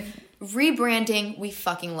Secret rebranding, we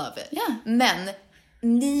fucking love it. Yeah. Men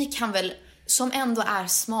ni kan väl, som ändå är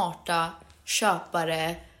smarta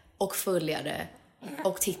köpare och följare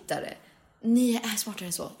och tittare, ni är smartare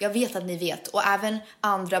än så. Jag vet att ni vet, och även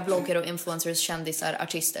andra bloggare och influencers, kändisar,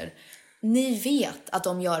 artister. Ni vet att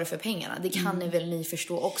de gör det för pengarna. Det kan ni väl ni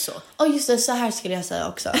förstå också. Och just det, så här skulle jag säga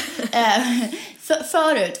också.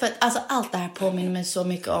 Förut, för att alltså, allt det här påminner mig så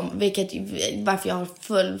mycket om, varför jag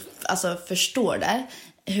förstår det.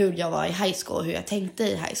 Hur jag var i high school, hur jag tänkte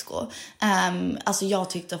i high school. Alltså jag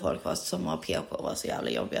tyckte folk som var PK var så jävla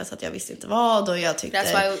jobbiga så att jag visste inte vad. Och jag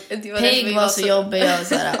tyckte Pig var så jobbig. Och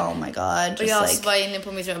så här, oh my god. Och jag var inne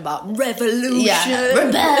på mitt rum och bara, revolution. Yeah,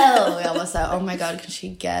 rebel. Och jag var så här, oh my god, can she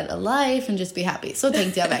get a life and just be happy? Så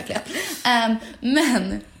tänkte jag verkligen.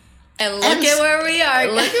 Men... And look at where we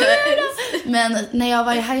are. Men när jag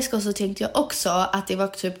var i high school så tänkte jag också att det var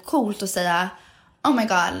typ coolt att säga, oh my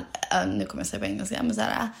god, nu kommer jag säga på engelska, men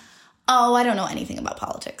såhär, oh, I don't know anything about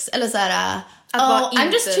politics. Eller såhär,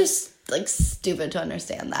 I'm just too like stupid to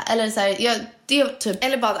understand that. Eller såhär, det är typ...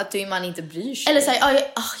 Eller bara att man inte bryr sig. Eller såhär,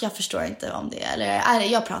 jag förstår inte om det. Eller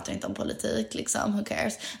jag pratar inte om politik, liksom, who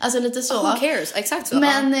cares? Alltså lite så. Who cares, exakt så.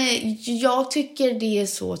 Men jag tycker det är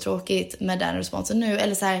så tråkigt med den responsen nu.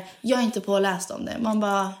 Eller såhär, jag är inte påläst om det. Man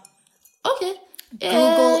bara, okej.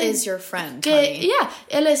 Google is your friend, honey. Ja,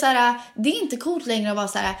 eller såhär, det är inte coolt längre att vara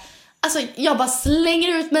såhär, alltså jag bara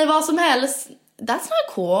slänger ut mig vad som helst. That's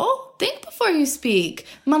not cool. Think before you speak.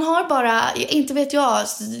 Man har bara, inte vet jag,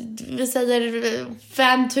 vi säger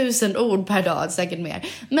 5000 ord per dag, säkert mer.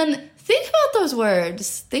 Men think about those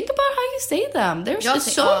words. Think about how you say them. They're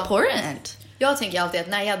so important. Jag tänker alltid att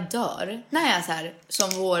när jag dör, när jag är så här som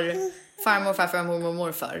vår farmor, farfar, mormor och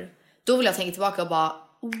morfar, då vill jag tänka tillbaka och bara,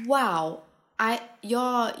 wow,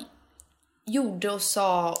 jag gjorde och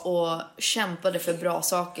sa och kämpade för bra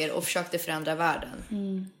saker och försökte förändra världen.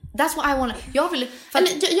 That's what I want. Jag vill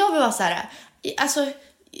vara så här, alltså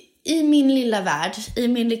i min lilla värld, i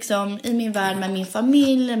min värld med min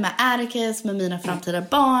familj, med Atticus, med mina framtida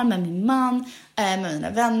barn, med min man, med mina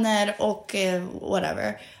vänner och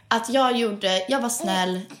whatever. Att jag var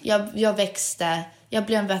snäll, jag växte, jag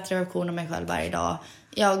blev en bättre version av mig själv varje dag.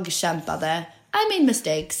 Jag kämpade. I made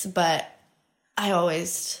mistakes, but I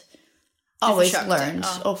always learned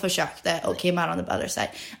och försökte och came out on the other side.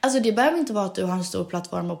 Alltså det behöver inte vara att du har en stor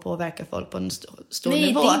plattform och påverkar folk på en stor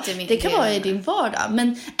nivå. Det kan vara i din vardag.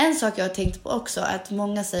 Men en sak jag har tänkt på också är att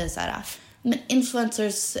många säger så här, men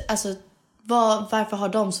influencers, alltså varför har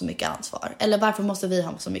de så mycket ansvar? Eller varför måste vi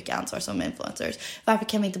ha så mycket ansvar som influencers? Varför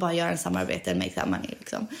kan vi inte bara göra en samarbete och make that money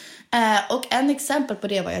liksom? Och en exempel på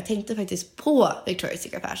det var, jag tänkte faktiskt på Victoria's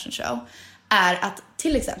Secret Fashion Show, är att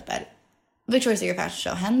till exempel Victoria's Secret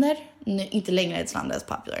Fashion Show händer nu, inte längre it's not as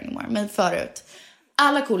popular anymore, men förut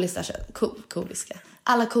alla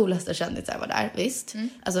coolaste kändisar var där, visst?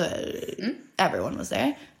 Alltså everyone was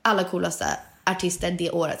there. Alla coolaste artister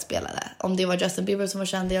det året spelade. Om det var Justin Bieber som var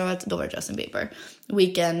känd det året, då var det Justin Bieber.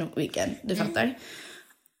 Weekend, du fattar.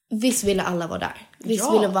 Visst ville alla vara där.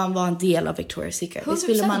 Visst ville man vara en del av Victoria's Secret. 100%. Visst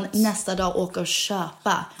ville man nästa dag åka och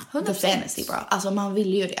köpa 100%. The Fantasy Bra. Alltså man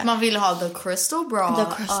ville ju det. Man ville ha The Crystal Bra.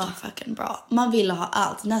 The Crystal fucking Bra. Man ville ha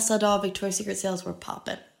allt. Nästa dag Victoria's Secret sales were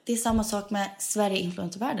popping. Det är samma sak med Sverige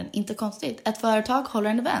influencervärlden. Inte konstigt. Ett företag håller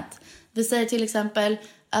en event. Vi säger till exempel,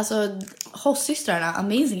 alltså Hoss-systrarna,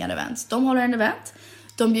 Amazing Events. De håller en event.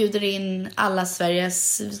 De bjuder in alla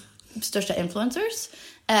Sveriges största influencers.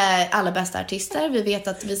 Alla bästa artister. Vi vet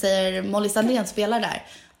att vi säger Molly Sandén spelar där.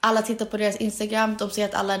 Alla tittar på deras Instagram. De ser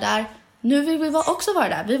att alla är där. Nu vill vi också vara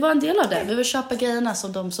där. Vi var en del av det. Vi vill köpa grejerna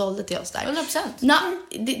som de sålde till oss där.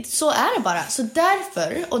 100%. Så är det bara. Så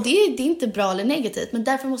därför, och det är inte bra eller negativt, men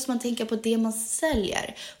därför måste man tänka på det man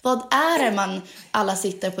säljer. Vad är det man alla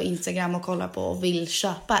sitter på Instagram och kollar på och vill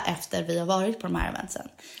köpa efter vi har varit på de här eventsen?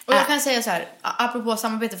 Och jag kan säga så här, apropå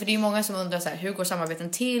samarbete, för det är ju många som undrar så här, hur går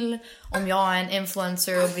samarbeten till? Om jag är en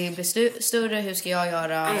influencer och vill bli större, hur ska jag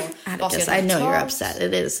göra? Atticus, I know you're upset.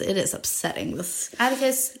 It is upsetting this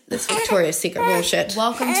Victoria's Secret bullshit.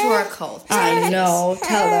 Welcome to our cult. I know.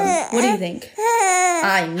 Tell them. What do you think?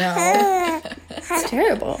 I know. It's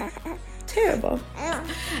terrible. Terrible.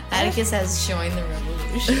 Atticus has joined the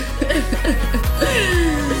revolution.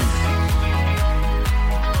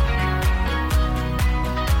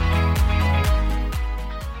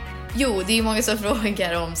 Jo, det är många som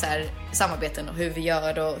frågar om så här, samarbeten och hur vi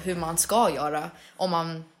gör och hur man ska göra.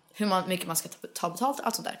 Hur mycket man ska ta betalt och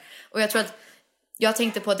allt sånt där. Och jag tror att jag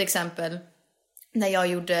tänkte på ett exempel när jag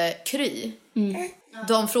gjorde Kry.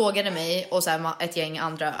 De frågade mig och så här, ett gäng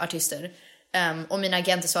andra artister. Och mina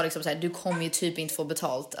agenter sa liksom så här, du kommer ju typ inte få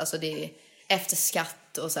betalt. Alltså det är efter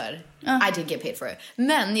skatt och så här. I didn't get paid for it.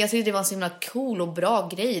 Men jag tyckte det var en så himla cool och bra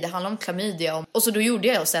grej. Det handlar om klamydia. Och så då gjorde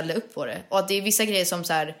jag och ställde upp på det. Och att det är vissa grejer som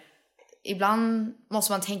så här, ibland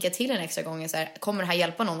måste man tänka till en extra gång. Så här, kommer det här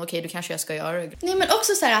hjälpa någon? Okej, då kanske jag ska göra det. Nej, men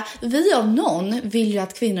också så här, vi av någon vill ju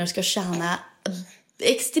att kvinnor ska tjäna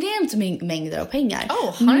extremt mängder av pengar.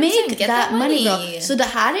 Make that money. Så det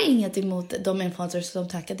här är inget emot de influencers som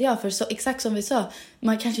tackade ja. För så, exakt som vi sa,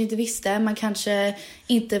 man kanske inte visste, man kanske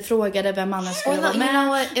inte frågade vem annan skulle vara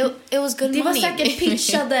med. It was good det money. var säkert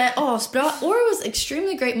pitchade asbra. Or it was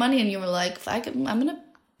extremely great money and you were like, I'm gonna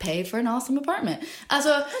pay for an awesome apartment.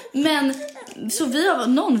 Alltså, men så vi av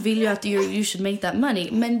någon vill ju att you should make that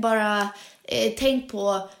money. Men bara tänk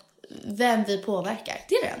på vem vi påverkar.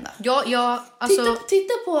 Det är det enda. Ja, alltså...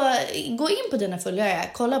 titta på, gå in på dina följare,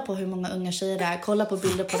 kolla på hur många unga tjejer det är, kolla på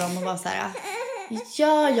bilder på dem och vara så här: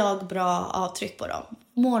 gör jag bra avtryck på dem?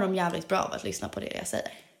 Mår de jävligt bra av att lyssna på det jag säger?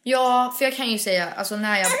 Ja, för jag kan ju säga, alltså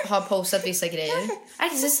när jag har postat vissa grejer,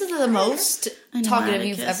 this is the most talkative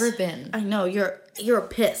you've ever been. I know, you're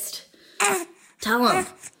pissed. Tell them.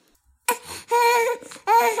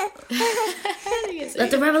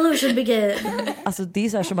 Let the revolution begin. Alltså det är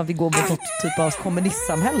så här som att vi går mot något typ av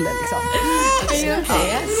kommunistsamhälle liksom.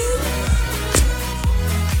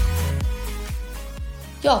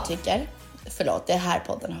 Jag tycker, förlåt, det här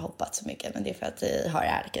podden har hoppat så mycket, men det är för att vi har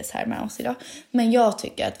Erkes här med oss idag. Men jag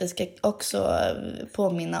tycker att vi ska också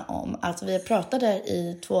påminna om att vi pratade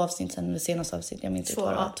i 2 avsnitt sedan, det senaste avsnitt, jag minns inte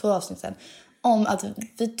vad det var, 2 avsnitt sedan, om att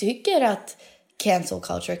vi tycker att cancel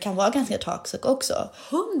culture kan vara ganska toxic också.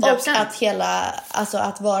 100%. Och att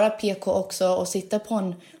att vara PK också och sitta på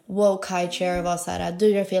en woke high chair och vara så här: du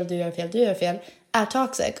gör fel är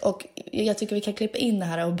toxic. Och jag tycker vi kan klippa in det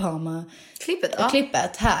här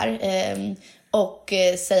Obama-klippet här och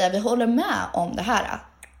säga vi håller med om det här.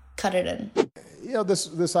 Cut it in. You know,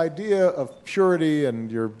 this idea of purity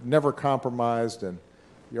and you're never compromised and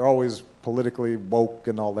you're always politically woke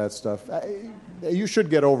and all that stuff. You should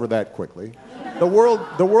get over that quickly.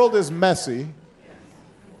 The world is messy.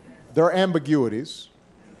 There are ambiguities.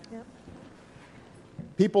 Yep.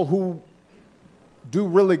 People who do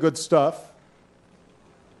really good stuff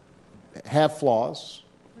have flaws.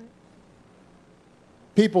 Right.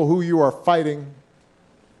 People who you are fighting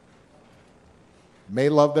may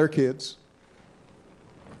love their kids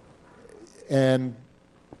and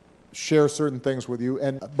share certain things with you.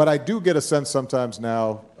 But I do get a sense sometimes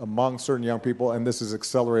now among certain young people, and this is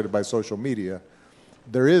accelerated by social media,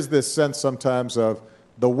 there is this sense sometimes of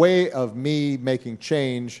the way of me making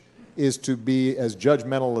change is to be as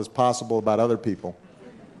judgmental as possible about other people.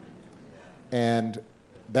 And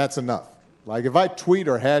that's enough. Like if I tweet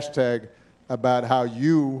or hashtag about how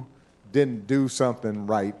you didn't do something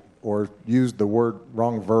right or used the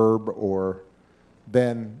wrong verb, or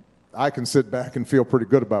then I can sit back and feel pretty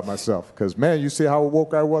good about myself because, man, you see how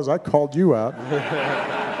woke I was? I called you out.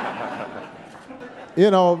 You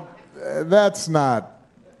know, that's not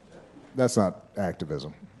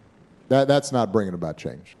activism. That's not bringing about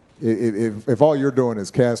change. If all you're doing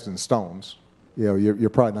is casting stones, you know, you're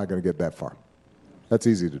probably not going to get that far. That's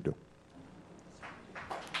easy to do.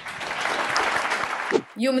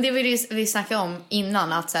 Jo, men det vi snackade om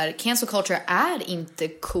innan, att så här, cancel culture är inte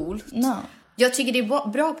cool. No. Jag tycker det är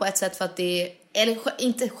bra på ett sätt för att det är, eller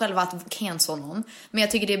inte själva att cancel någon, men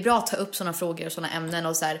jag tycker det är bra att ta upp sådana frågor och sådana ämnen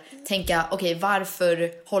och så här, tänka, okej,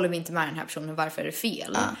 varför håller vi inte med den här personen, varför är det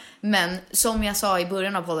fel? Men som jag sa i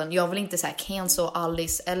början av podden, jag vill inte så här cancel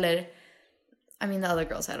Alice eller I mean the other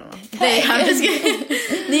girls, I don't know.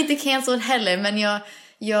 Ni är inte cancelled heller, men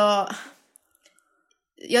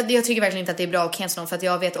jag tycker verkligen inte att det är bra att cancella någon, för att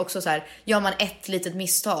jag vet också så här, gör man ett litet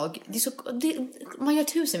misstag, man gör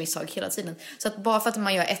 1000 misstag hela tiden. Så att bara för att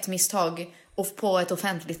man gör ett misstag och på ett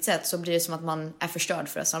offentligt sätt så blir det som att man är förstörd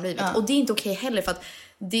för resten av livet. Och det är inte okej heller, för att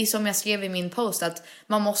det är som jag skrev i min post, att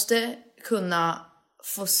man måste kunna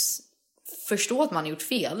få förstå att man har gjort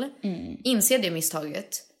fel, inse det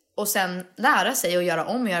misstaget och sen lära sig och göra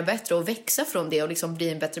om och göra bättre och växa från det och liksom bli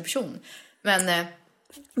en bättre person. Men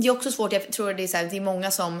det är också svårt, jag tror det är så här, det är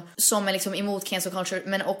många som är liksom emot cancel culture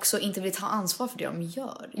men också inte vill ta ansvar för det de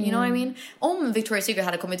gör. You know what I mean? Om Victoria's Secret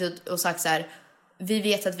hade kommit ut och sagt så här, vi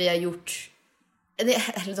vet att vi har gjort,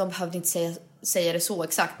 eller de behövde inte säga det så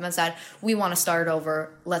exakt, men så här, we want to start over,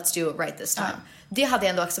 let's do it right this time. Det hade jag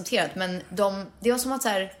ändå accepterat, men det var som att så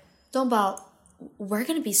här, De bara, we're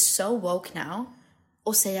gonna be so woke now.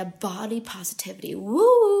 Och säga body positivity.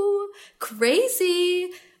 Woo! Crazy!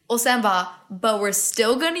 Och sen bara, but we're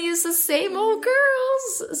still gonna use the same old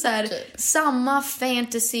girls. Så här, samma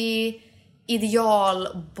fantasy,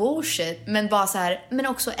 ideal, bullshit. Men bara så här, men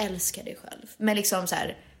också älska dig själv. Men liksom så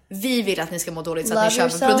här, vi vill att ni ska må dåligt så att ni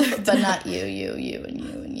köper produkter. But not you and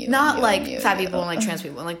you. Not like fat people and like trans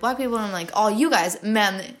people and like black people and like all you guys.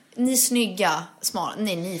 Men ni snygga, smala.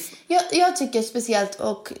 Nej, ni. Jag tycker speciellt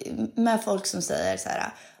och med folk som säger så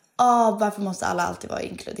här, varför måste alla alltid vara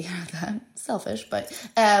inkluderade? Selfish, but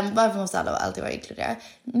varför måste alla alltid vara inkluderade?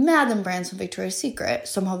 Med en brand som Victoria's Secret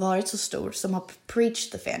som har varit så stor, som har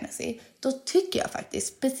preached the fantasy, då tycker jag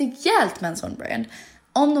faktiskt, speciellt med en sån brand,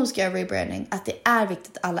 om de ska göra rebranding, att det är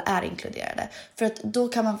viktigt att alla är inkluderade. För att då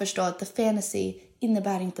kan man förstå att the fantasy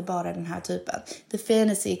innebär inte bara den här typen. The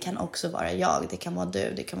fantasy kan också vara jag. Det kan vara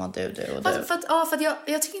du, det kan vara du och du. För att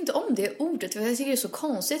jag tycker inte om det ordet. Jag tycker det är så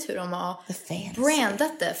konstigt hur de har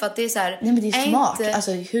brandat det. För att det är så här... Nej, men det är smart. Inte...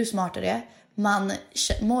 Alltså hur smart är det? Man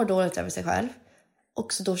mår dåligt över sig själv.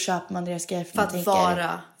 Och så då köper man deras grejer.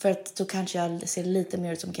 För att då kanske jag ser lite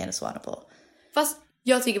mer ut som Candice Swanepoel. Fast...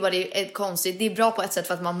 Jag tycker bara det är konstigt. Det är bra på ett sätt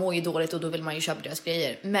för att man mår ju dåligt och då vill man ju köpa deras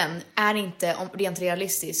grejer. Men är inte, rent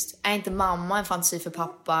realistiskt, är inte mamma en fantasi för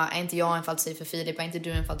pappa? Är inte jag en fantasi för Filip? Är inte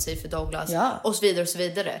du en fantasi för Douglas? Ja. Och så vidare och så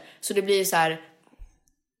vidare. Så det blir ju så här,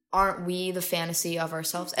 aren't we the fantasy of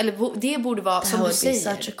ourselves? Eller det borde vara som du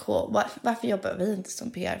säger. Such a cool. Varför jobbar vi inte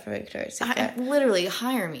som PR för Victoria's Secret? Literally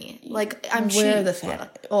hire me. Like I'm we're the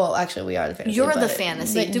fantasy. Oh, actually we are the fantasy. You're the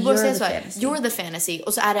fantasy. Du borde säga så här, you're the fantasy.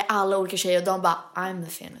 Och så är det alla olika tjejer och de bara, I'm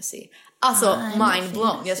the fantasy. Alltså mind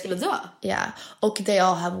blown. Jag skulle dö. Yeah. Och they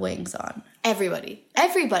all have wings on. Everybody.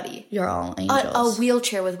 You're all angels. A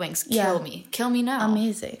wheelchair with wings. Kill me now.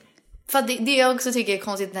 Amazing. För det jag också tycker är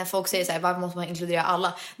konstigt när folk säger så här, varför måste man inkludera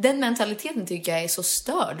alla? Den mentaliteten tycker jag är så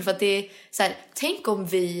störd. För att det är så här, tänk om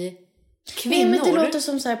vi kvinnor... Nej, men det låter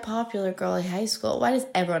som så här popular girl i high school. Why does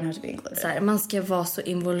everyone have to be included? Så här, man ska vara så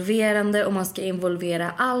involverande och man ska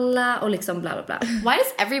involvera alla och liksom bla bla bla. Why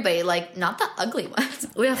is everybody like not the ugly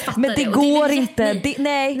ones? Och jag fattar men det går inte.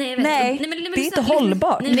 Nej, det är inte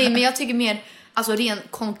hållbart. Nej, men jag tycker mer, alltså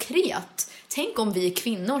rent konkret. Tänk om vi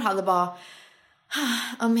kvinnor hade bara...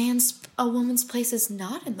 A woman's place is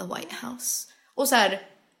not in the White House. Och så här,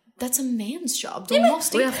 that's a man's job. De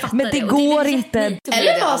måste men det går inte.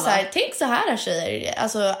 Eller bara så här, tänk så här tjejer.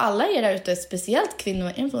 Alltså alla er där ute, speciellt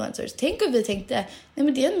kvinnor influencers. Tänk om vi tänkte, nej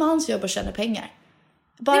men det är en mans jobb att tjäna pengar.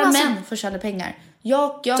 Bara män får tjäna pengar.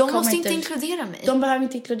 De måste inte inkludera mig. De behöver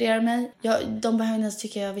inte inkludera mig. De behöver inte ens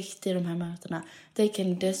tycka jag är viktig i de här mötena. They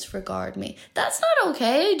can disregard me. That's not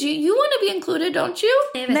okay. You want to be included, don't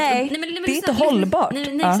you? Nej, det är inte hållbart.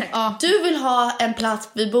 Du vill ha en plats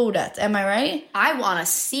vid bordet, am I right? I want a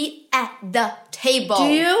seat at the table.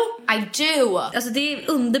 Do you? I do. Alltså det är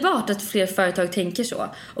underbart att fler företag tänker så.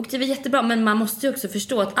 Och det är jättebra, men man måste ju också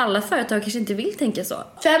förstå att alla företag kanske inte vill tänka så.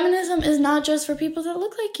 Feminism is not just for people that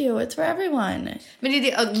look like you. It's for everyone. Men det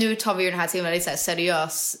är det, nu tar vi ju den här till en väldigt så här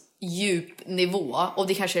seriös, djup nivå. Och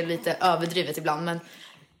det kanske är lite överdrivet ibland. Men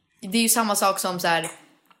det är ju samma sak som så här,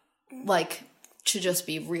 like, to just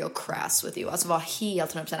be real crass with you. Alltså vara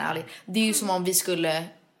helt 100% ärlig. Det är ju som om vi skulle...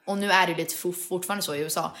 Och nu är det lite fortfarande så i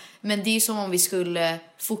USA. Men det är ju som om vi skulle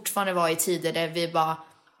fortfarande vara i tider där vi bara...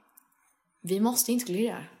 Vi måste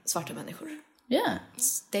inkludera svarta människor. Yeah.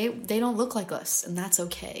 They don't look like us. And that's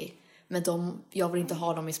okay. Men jag vill inte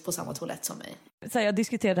ha dem på samma toalett som mig. Så jag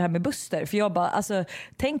diskuterade det här med Buster. För jag bara, alltså,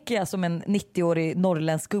 tänker jag som en 90-årig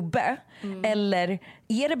norrländsk gubbe? Eller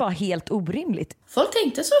är det bara helt orimligt? Folk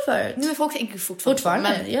tänkte så förut. Nu folk tänker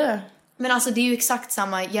fortfarande. Yeah. Men alltså det är ju exakt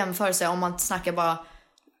samma jämförelse om man snackar bara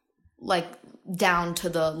like down to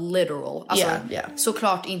the literal. Alltså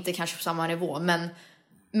såklart inte kanske på samma nivå.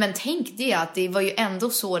 Men tänk det att det var ju ändå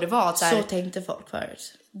så det var. Att så tänkte folk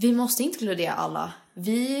förut. Vi måste inkludera alla.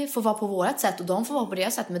 Vi får vara på vårt sätt och de får vara på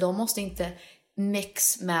deras sätt. Men de måste inte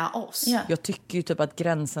mix med oss. Yeah. Jag tycker ju typ att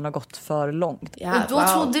gränsen har gått för långt. Yeah, och då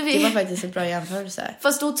trodde vi... Det var faktiskt en bra jämförelse.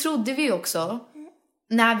 Fast då trodde vi också...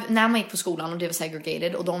 När man gick på skolan och det var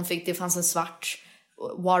segregated. Och det fanns en svart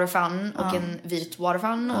water fountain och en vit water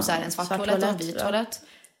fountain. Och så här en svart toalett och en vit toalett.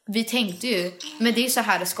 Vi tänkte ju, men det är så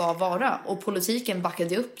här det ska vara. Och politiken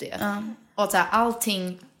backade upp det. Och att så här,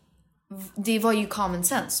 allting... Det var ju common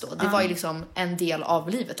sense då. Det var ju liksom en del av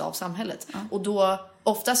livet, av samhället. Och då,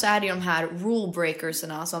 ofta så är det ju de här rule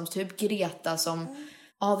breakersarna som typ Greta, som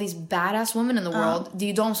all these badass women in the world. Det är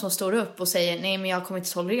ju de som står upp och säger, nej men jag kommer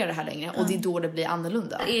inte tolerera det här längre. Och det är då det blir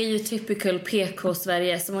annorlunda. Det är ju typical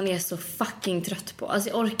PK-Sverige som man är så fucking trött på. Alltså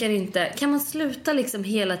jag orkar inte. Kan man sluta liksom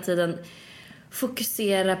hela tiden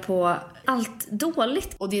fokusera på allt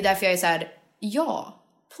dåligt. Och det är därför jag är så här: ja,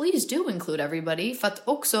 please do include everybody. För att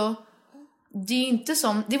också, det är inte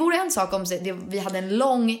som, det vore en sak om vi hade en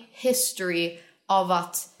lång history av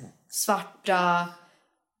att svarta,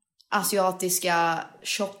 asiatiska,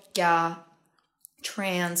 tjocka,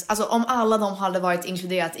 trans, alltså om alla de hade varit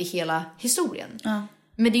inkluderat i hela historien.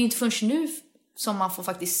 Men det är ju inte förrän nu som man får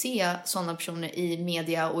faktiskt se sådana personer i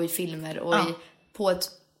media och i filmer och på ett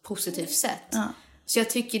positivt sätt. Så jag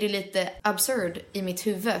tycker det är lite absurd i mitt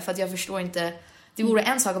huvud, för att jag förstår inte. Det vore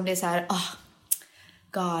en sak om det är så här: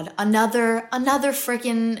 God, another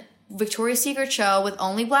freaking Victoria's Secret show with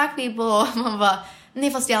only black people. Man bara,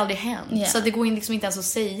 nej, fast det aldrig hänt. Så det går liksom inte ens att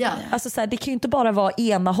säga. Alltså så här, det kan ju inte bara vara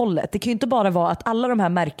ena hållet. Det kan ju inte bara vara att alla de här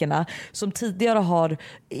märkena som tidigare har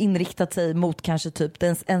inriktat sig mot kanske typ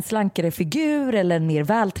en slankare figur eller en mer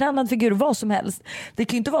vältränad figur, vad som helst. Det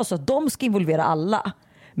kan ju inte vara så att de ska involvera alla.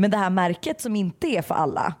 Men det här märket som inte är för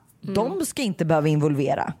alla, de ska inte behöva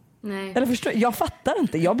involvera. Nej. Eller förstår, jag fattar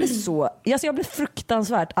inte. Jag blir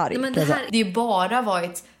fruktansvärt arg. Men det är ju bara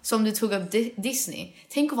varit, som du tog upp Disney.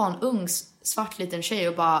 Tänk att vara en ung svart liten tjej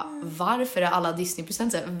och bara, varför är alla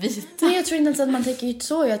Disney-presenter vita? Nej, jag tror inte ens att man tänker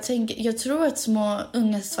så. Jag tror att små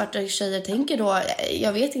unga svarta tjejer tänker då,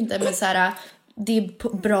 jag vet inte, men så här, det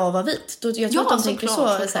är bra att vara vit. Jag tror att de tänker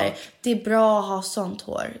så här, det är bra att ha sånt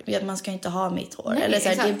hår. Man ska inte ha mitt hår. Nej, eller så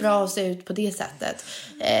här, det är bra att se ut på det sättet.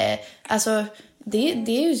 Alltså, det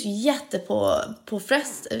är ju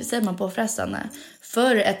påfrestande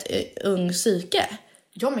för ett ung psyke.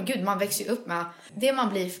 Ja, men gud, man växer ju upp med det man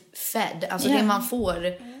blir fed. Alltså det man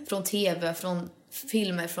får från tv, från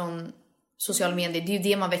filmer, från sociala medier. Det är ju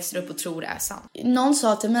det man växer upp och tror är sant. Någon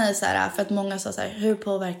sa till mig så här, för att många sa så här, hur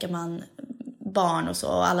påverkar man barn och så,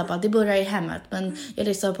 och alla bara, det börjar i hemmet. Men jag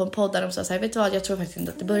lyssnade på en podd där de sa så här, vet du vad, jag tror faktiskt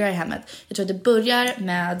inte att det börjar i hemmet. Jag tror att det börjar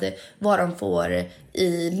med vad de får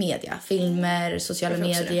i media, filmer, sociala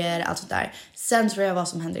medier, allt sånt där. Sen tror jag vad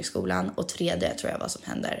som händer i skolan, och tredje tror jag vad som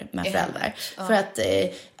händer med föräldrar. För att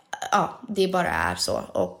det bara är så.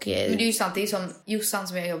 Och men det är ju sant, det är som Jossan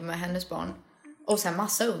som jag jobbar med, hennes barn och sen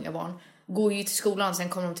massa unga barn går ju till skolan och sen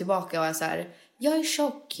kommer de tillbaka och är så här, jag är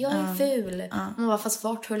tjock, jag är ful. Man bara, fast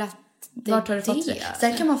vart har du fått det?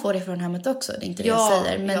 Sen kan man få det från hemmet också, det är inte det jag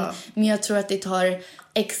säger. Men jag tror att det tar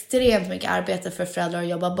extremt mycket arbete för föräldrar att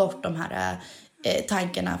jobba bort de här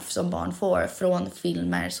tankarna som barn får från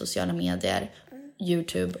filmer, sociala medier,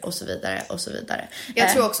 YouTube och så vidare och så vidare. Jag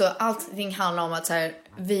tror också allting handlar om att så här,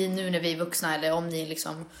 vi nu när vi är vuxna, eller om ni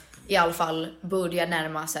liksom i alla fall börjar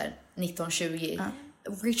närma så här 19-20,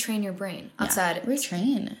 retrain your brain. Att så här,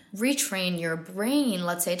 retrain your brain.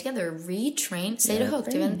 Let's say it together. Retrain. Säg det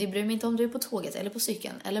högt. Jag bryr mig inte om du är på tåget eller på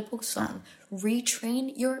cykeln eller på stan. Retrain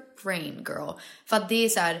your brain, girl. För att det är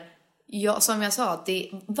så här, som jag sa,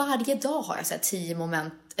 varje dag har jag så här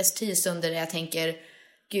 10 stunder där jag tänker,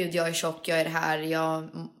 gud, jag är tjock, jag är det här, jag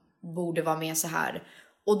borde vara med så här.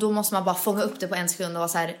 Och då måste man bara fånga upp det på en sekund och vara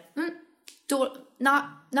så här,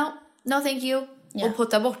 no thank you. Och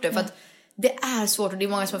putta bort det, för att det är svårt. Och det är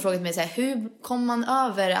många som har frågat mig så här, hur kommer man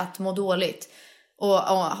över att må dåligt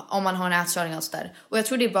och om man har en ätstörning och så där. Och jag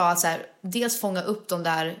tror det är bara att så här, dels fånga upp de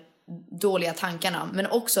där dåliga tankarna, men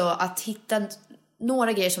också att hitta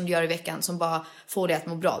några grejer som du gör i veckan som bara får dig att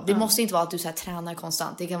må bra. Det måste inte vara att du så här tränar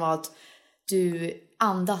konstant. Det kan vara att du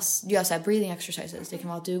andas, du gör så här breathing exercises. Det kan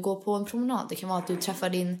vara att du går på en promenad. Det kan vara att du träffar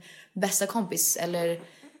din bästa kompis eller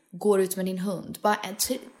går ut med din hund. Bara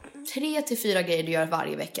 3 till 4 grejer du gör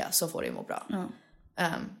varje vecka, så får du må bra.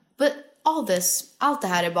 But allt det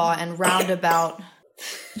här är bara en roundabout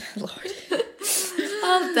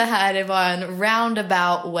allt det här är bara en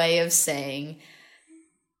roundabout way of saying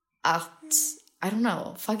att I don't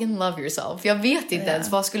know, fucking love yourself. Jag vet inte ens,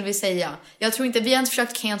 vad skulle vi säga? Jag tror inte, vi har inte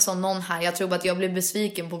försökt cancel någon här. Jag tror bara att jag blir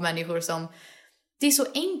besviken på människor som, det är så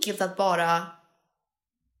enkelt att bara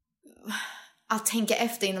att tänka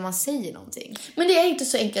efter innan man säger någonting. Men det är inte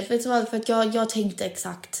så enkelt, vet du vad? För att jag tänkte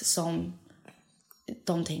exakt som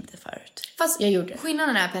de tänkte förut. Fast jag gjorde det.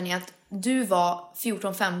 Skillnaden är, Penny, att du var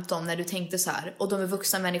 14-15 när du tänkte så här, och de är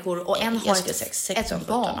vuxna människor och en har ett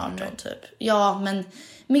barn. 18 typ. Ja, men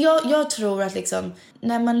jag tror att liksom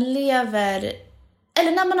när man lever,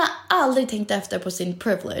 eller när man har aldrig tänkt efter på sin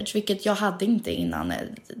privilege, vilket jag hade inte innan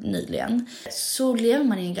nyligen, så lever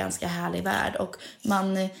man i en ganska härlig värld. Och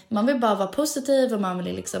man vill bara vara positiv, och man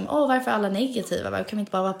vill liksom, varför är alla negativa? Varför kan vi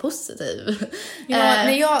inte bara vara positiv?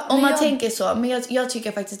 Om man tänker så. Men jag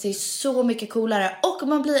tycker faktiskt det är så mycket coolare. Och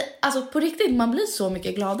man blir, alltså på riktigt, man blir så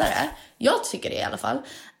mycket gladare. Jag tycker det i alla fall.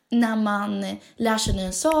 när man lär sig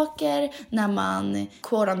nya saker, när man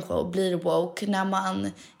quote unquote blir woke, när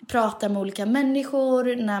man pratar med olika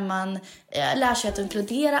människor, när man lär sig att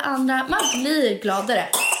inkludera andra. Man blir gladare.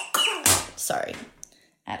 Sorry.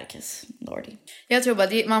 Atticus, Lordy. Jag tror bara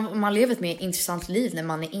att man lever ett mer intressant liv när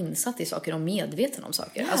man är insatt i saker och medveten om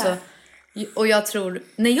saker. Yeah. Alltså, och jag tror,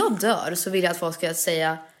 när jag dör så vill jag att folk ska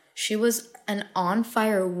säga she was an on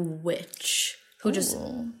fire witch who just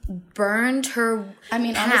burned her path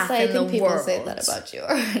in the world. I think people say that about you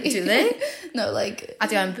already. Do they? No, like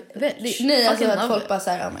att jag är en bitch. Nej, alltså att folk bara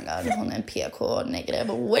säger oh my god, hon är en PK negativ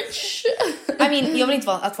witch. I mean, jag vill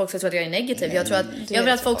inte att folk ska tro att jag är negativ. Jag tror att jag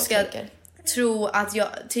vill att folk ska tro att jag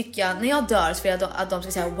tycker när jag dör så vill jag att de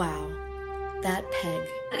ska säga wow, that peg.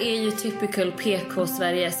 Det är ju typical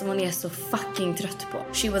PK-Sverige som hon är så fucking trött på.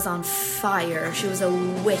 She was on fire. She was a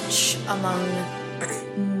witch among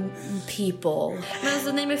people. Men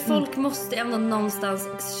alltså nej, men folk måste ändå någonstans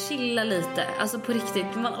chilla lite. Alltså på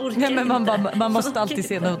riktigt, man orkar men man måste alltid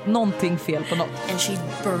se någonting fel på något. And she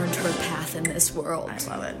burned her path in this world.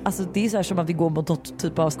 Alltså det är så här som att vi går mot något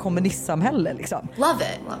typ av kommunistsamhälle liksom. Love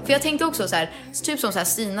it. För jag tänkte också så här, typ som så här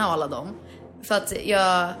Stina och alla dem. För att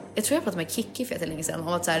jag tror jag pratade med Kiki för länge sedan om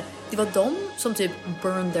att så här, det var de som typ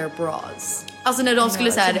burned their bras. Alltså när de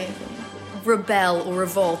skulle så här rebel och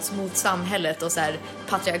revolt mot samhället och så här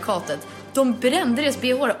patriarkatet. De brände deras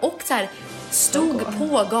BH och så här stod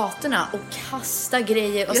på gatorna och kastade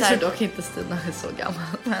grejer och jag så här. tror dock inte Stina är så gammal.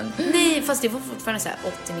 Men nej, fast det var fortfarande så här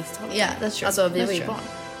 80-90-talet. Yeah, that's true. Alltså vi var ju barn.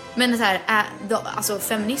 Men så här alltså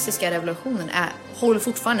feministiska revolutionen håller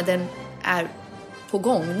fortfarande, den är på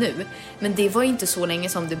gång nu, men det var inte så länge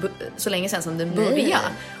sedan som den började.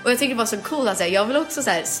 Och jag tycker det var så cool att säga, jag vill också så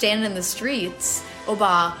här stand in the streets och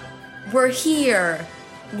bara we're here,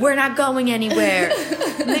 we're not going anywhere.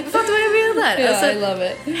 Ni fattar vad jag menar? Yeah, alltså, I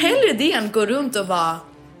love it. Hellre det än gå runt och bara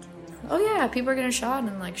oh yeah, people are getting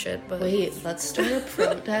shot and like shit, but wait, let's start a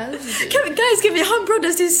protest. Can vi ha en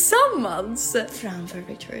protest tillsammans? Framför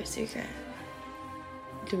Victoria's Secret.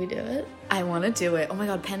 Do we do it? I want to do it. Oh my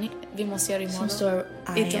god, Penny, vi måste göra det imorgon. Som står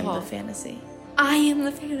I am the fantasy. I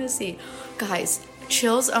am the fantasy. Guys,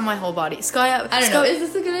 chills on my whole body. Ska jag... I don't know, is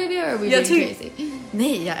this a good idea or are we being crazy?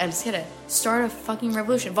 Nej, jag älskar det. Start a fucking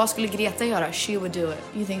revolution. Vad skulle Greta göra? She would do it.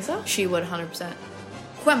 You think so? She would 100%.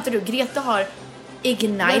 Skämtar du? Greta har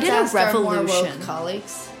ignited a revolution.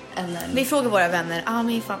 Colleagues. And then... Vi frågar våra vänner.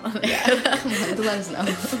 Men fan. Let us know.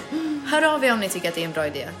 Hör av er om ni tycker att det är en bra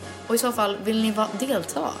idé. Och i så fall, vill ni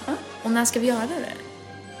delta? Och när ska vi göra det?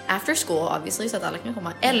 After school, obviously, så att alla kan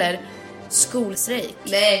komma. Eller skolstrejk.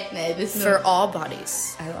 Nej. For all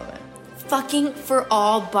bodies. I love it. Fucking for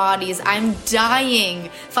all bodies. I'm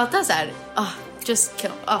dying. Fatta så här. Just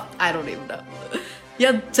kill. I don't even know.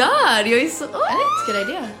 Jag dör. Jag är så... I think it's a good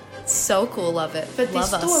idea. So cool, love it. För att det love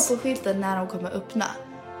står på skylten när de kommer öppna.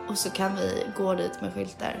 Och så kan vi gå dit med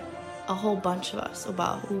skyltar. A whole bunch of us. Och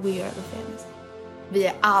bara, we are the fantasy. Vi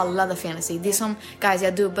är alla the fantasy. Det är som, guys,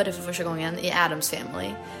 jag dubbade för första gången i Addams Family.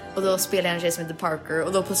 Och då spelar jag en tjej som heter Parker.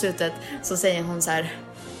 Och då på slutet så säger hon så här: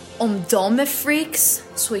 om de är freaks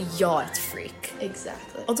så är jag ett freak.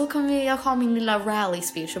 Exactly. Och då kan jag ha min lilla rally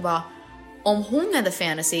speech och bara, om hon är the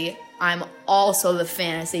fantasy, I'm also the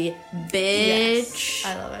fantasy, bitch. Yes,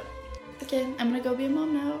 I love it. Okay, I'm gonna go be a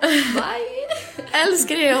mom now. Bye.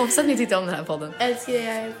 Älskar er, jag hoppas att ni tyckte om den här podden. Älskar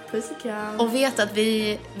er, puss och kram. Och vet att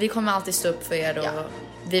vi kommer alltid stå upp för er och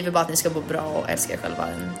vi vill bara att ni ska bo bra och älska er själva.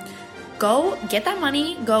 Go, get that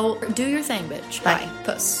money, go, do your thing, bitch. Bye.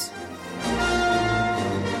 Puss.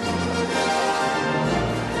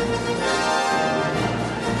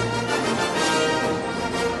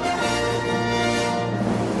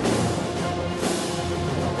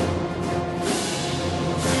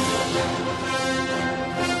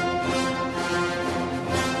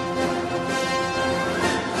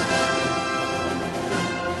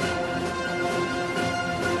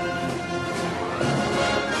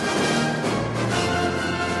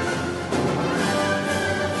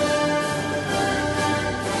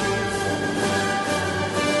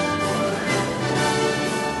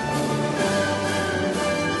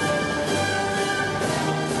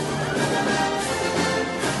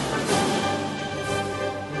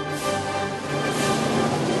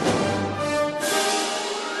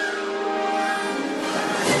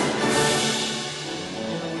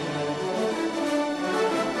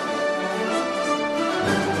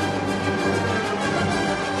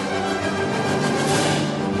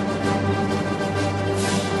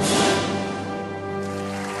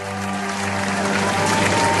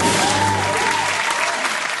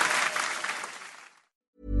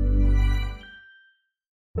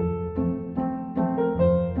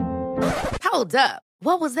 Hold up.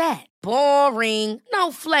 What was that? Boring.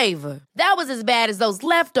 No flavor. That was as bad as those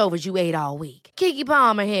leftovers you ate all week. Keke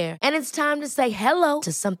Palmer here, and it's time to say hello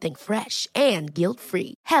to something fresh and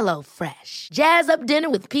guilt-free. Hello Fresh. Jazz up dinner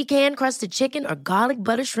with pecan-crusted chicken or garlic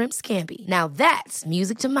butter shrimp scampi. Now that's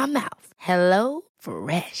music to my mouth. Hello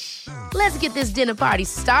Fresh. Let's get this dinner party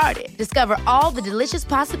started. Discover all the delicious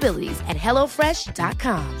possibilities at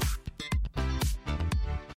hellofresh.com.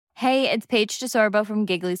 Hey, it's Paige DeSorbo from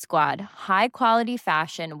Giggly Squad. High quality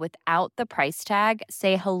fashion without the price tag.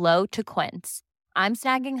 Say hello to Quince. I'm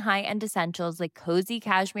snagging high-end essentials like cozy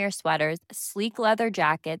cashmere sweaters, sleek leather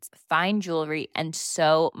jackets, fine jewelry, and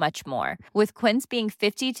so much more. With Quince being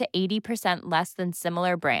 50 to 80% less than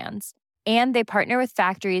similar brands. And they partner with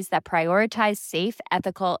factories that prioritize safe,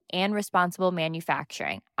 ethical, and responsible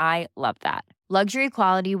manufacturing. I love that. Luxury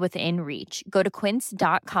quality within reach. Go to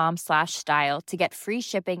quince.com/style to get free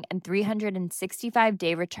shipping and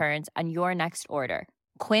 365-day returns on your next order.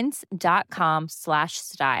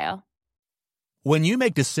 Quince.com/style. When you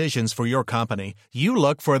make decisions for your company, you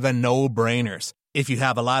look for the no-brainers. If you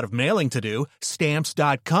have a lot of mailing to do,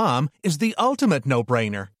 Stamps.com is the ultimate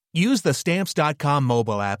no-brainer. Use the Stamps.com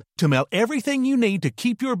mobile app to mail everything you need to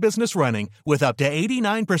keep your business running with up to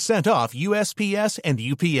 89% off USPS and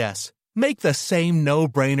UPS. Make the same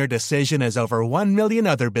no-brainer decision as over 1 million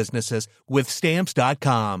other businesses with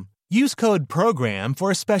Stamps.com. Use code PROGRAM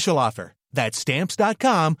for a special offer. That's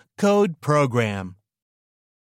Stamps.com, code PROGRAM.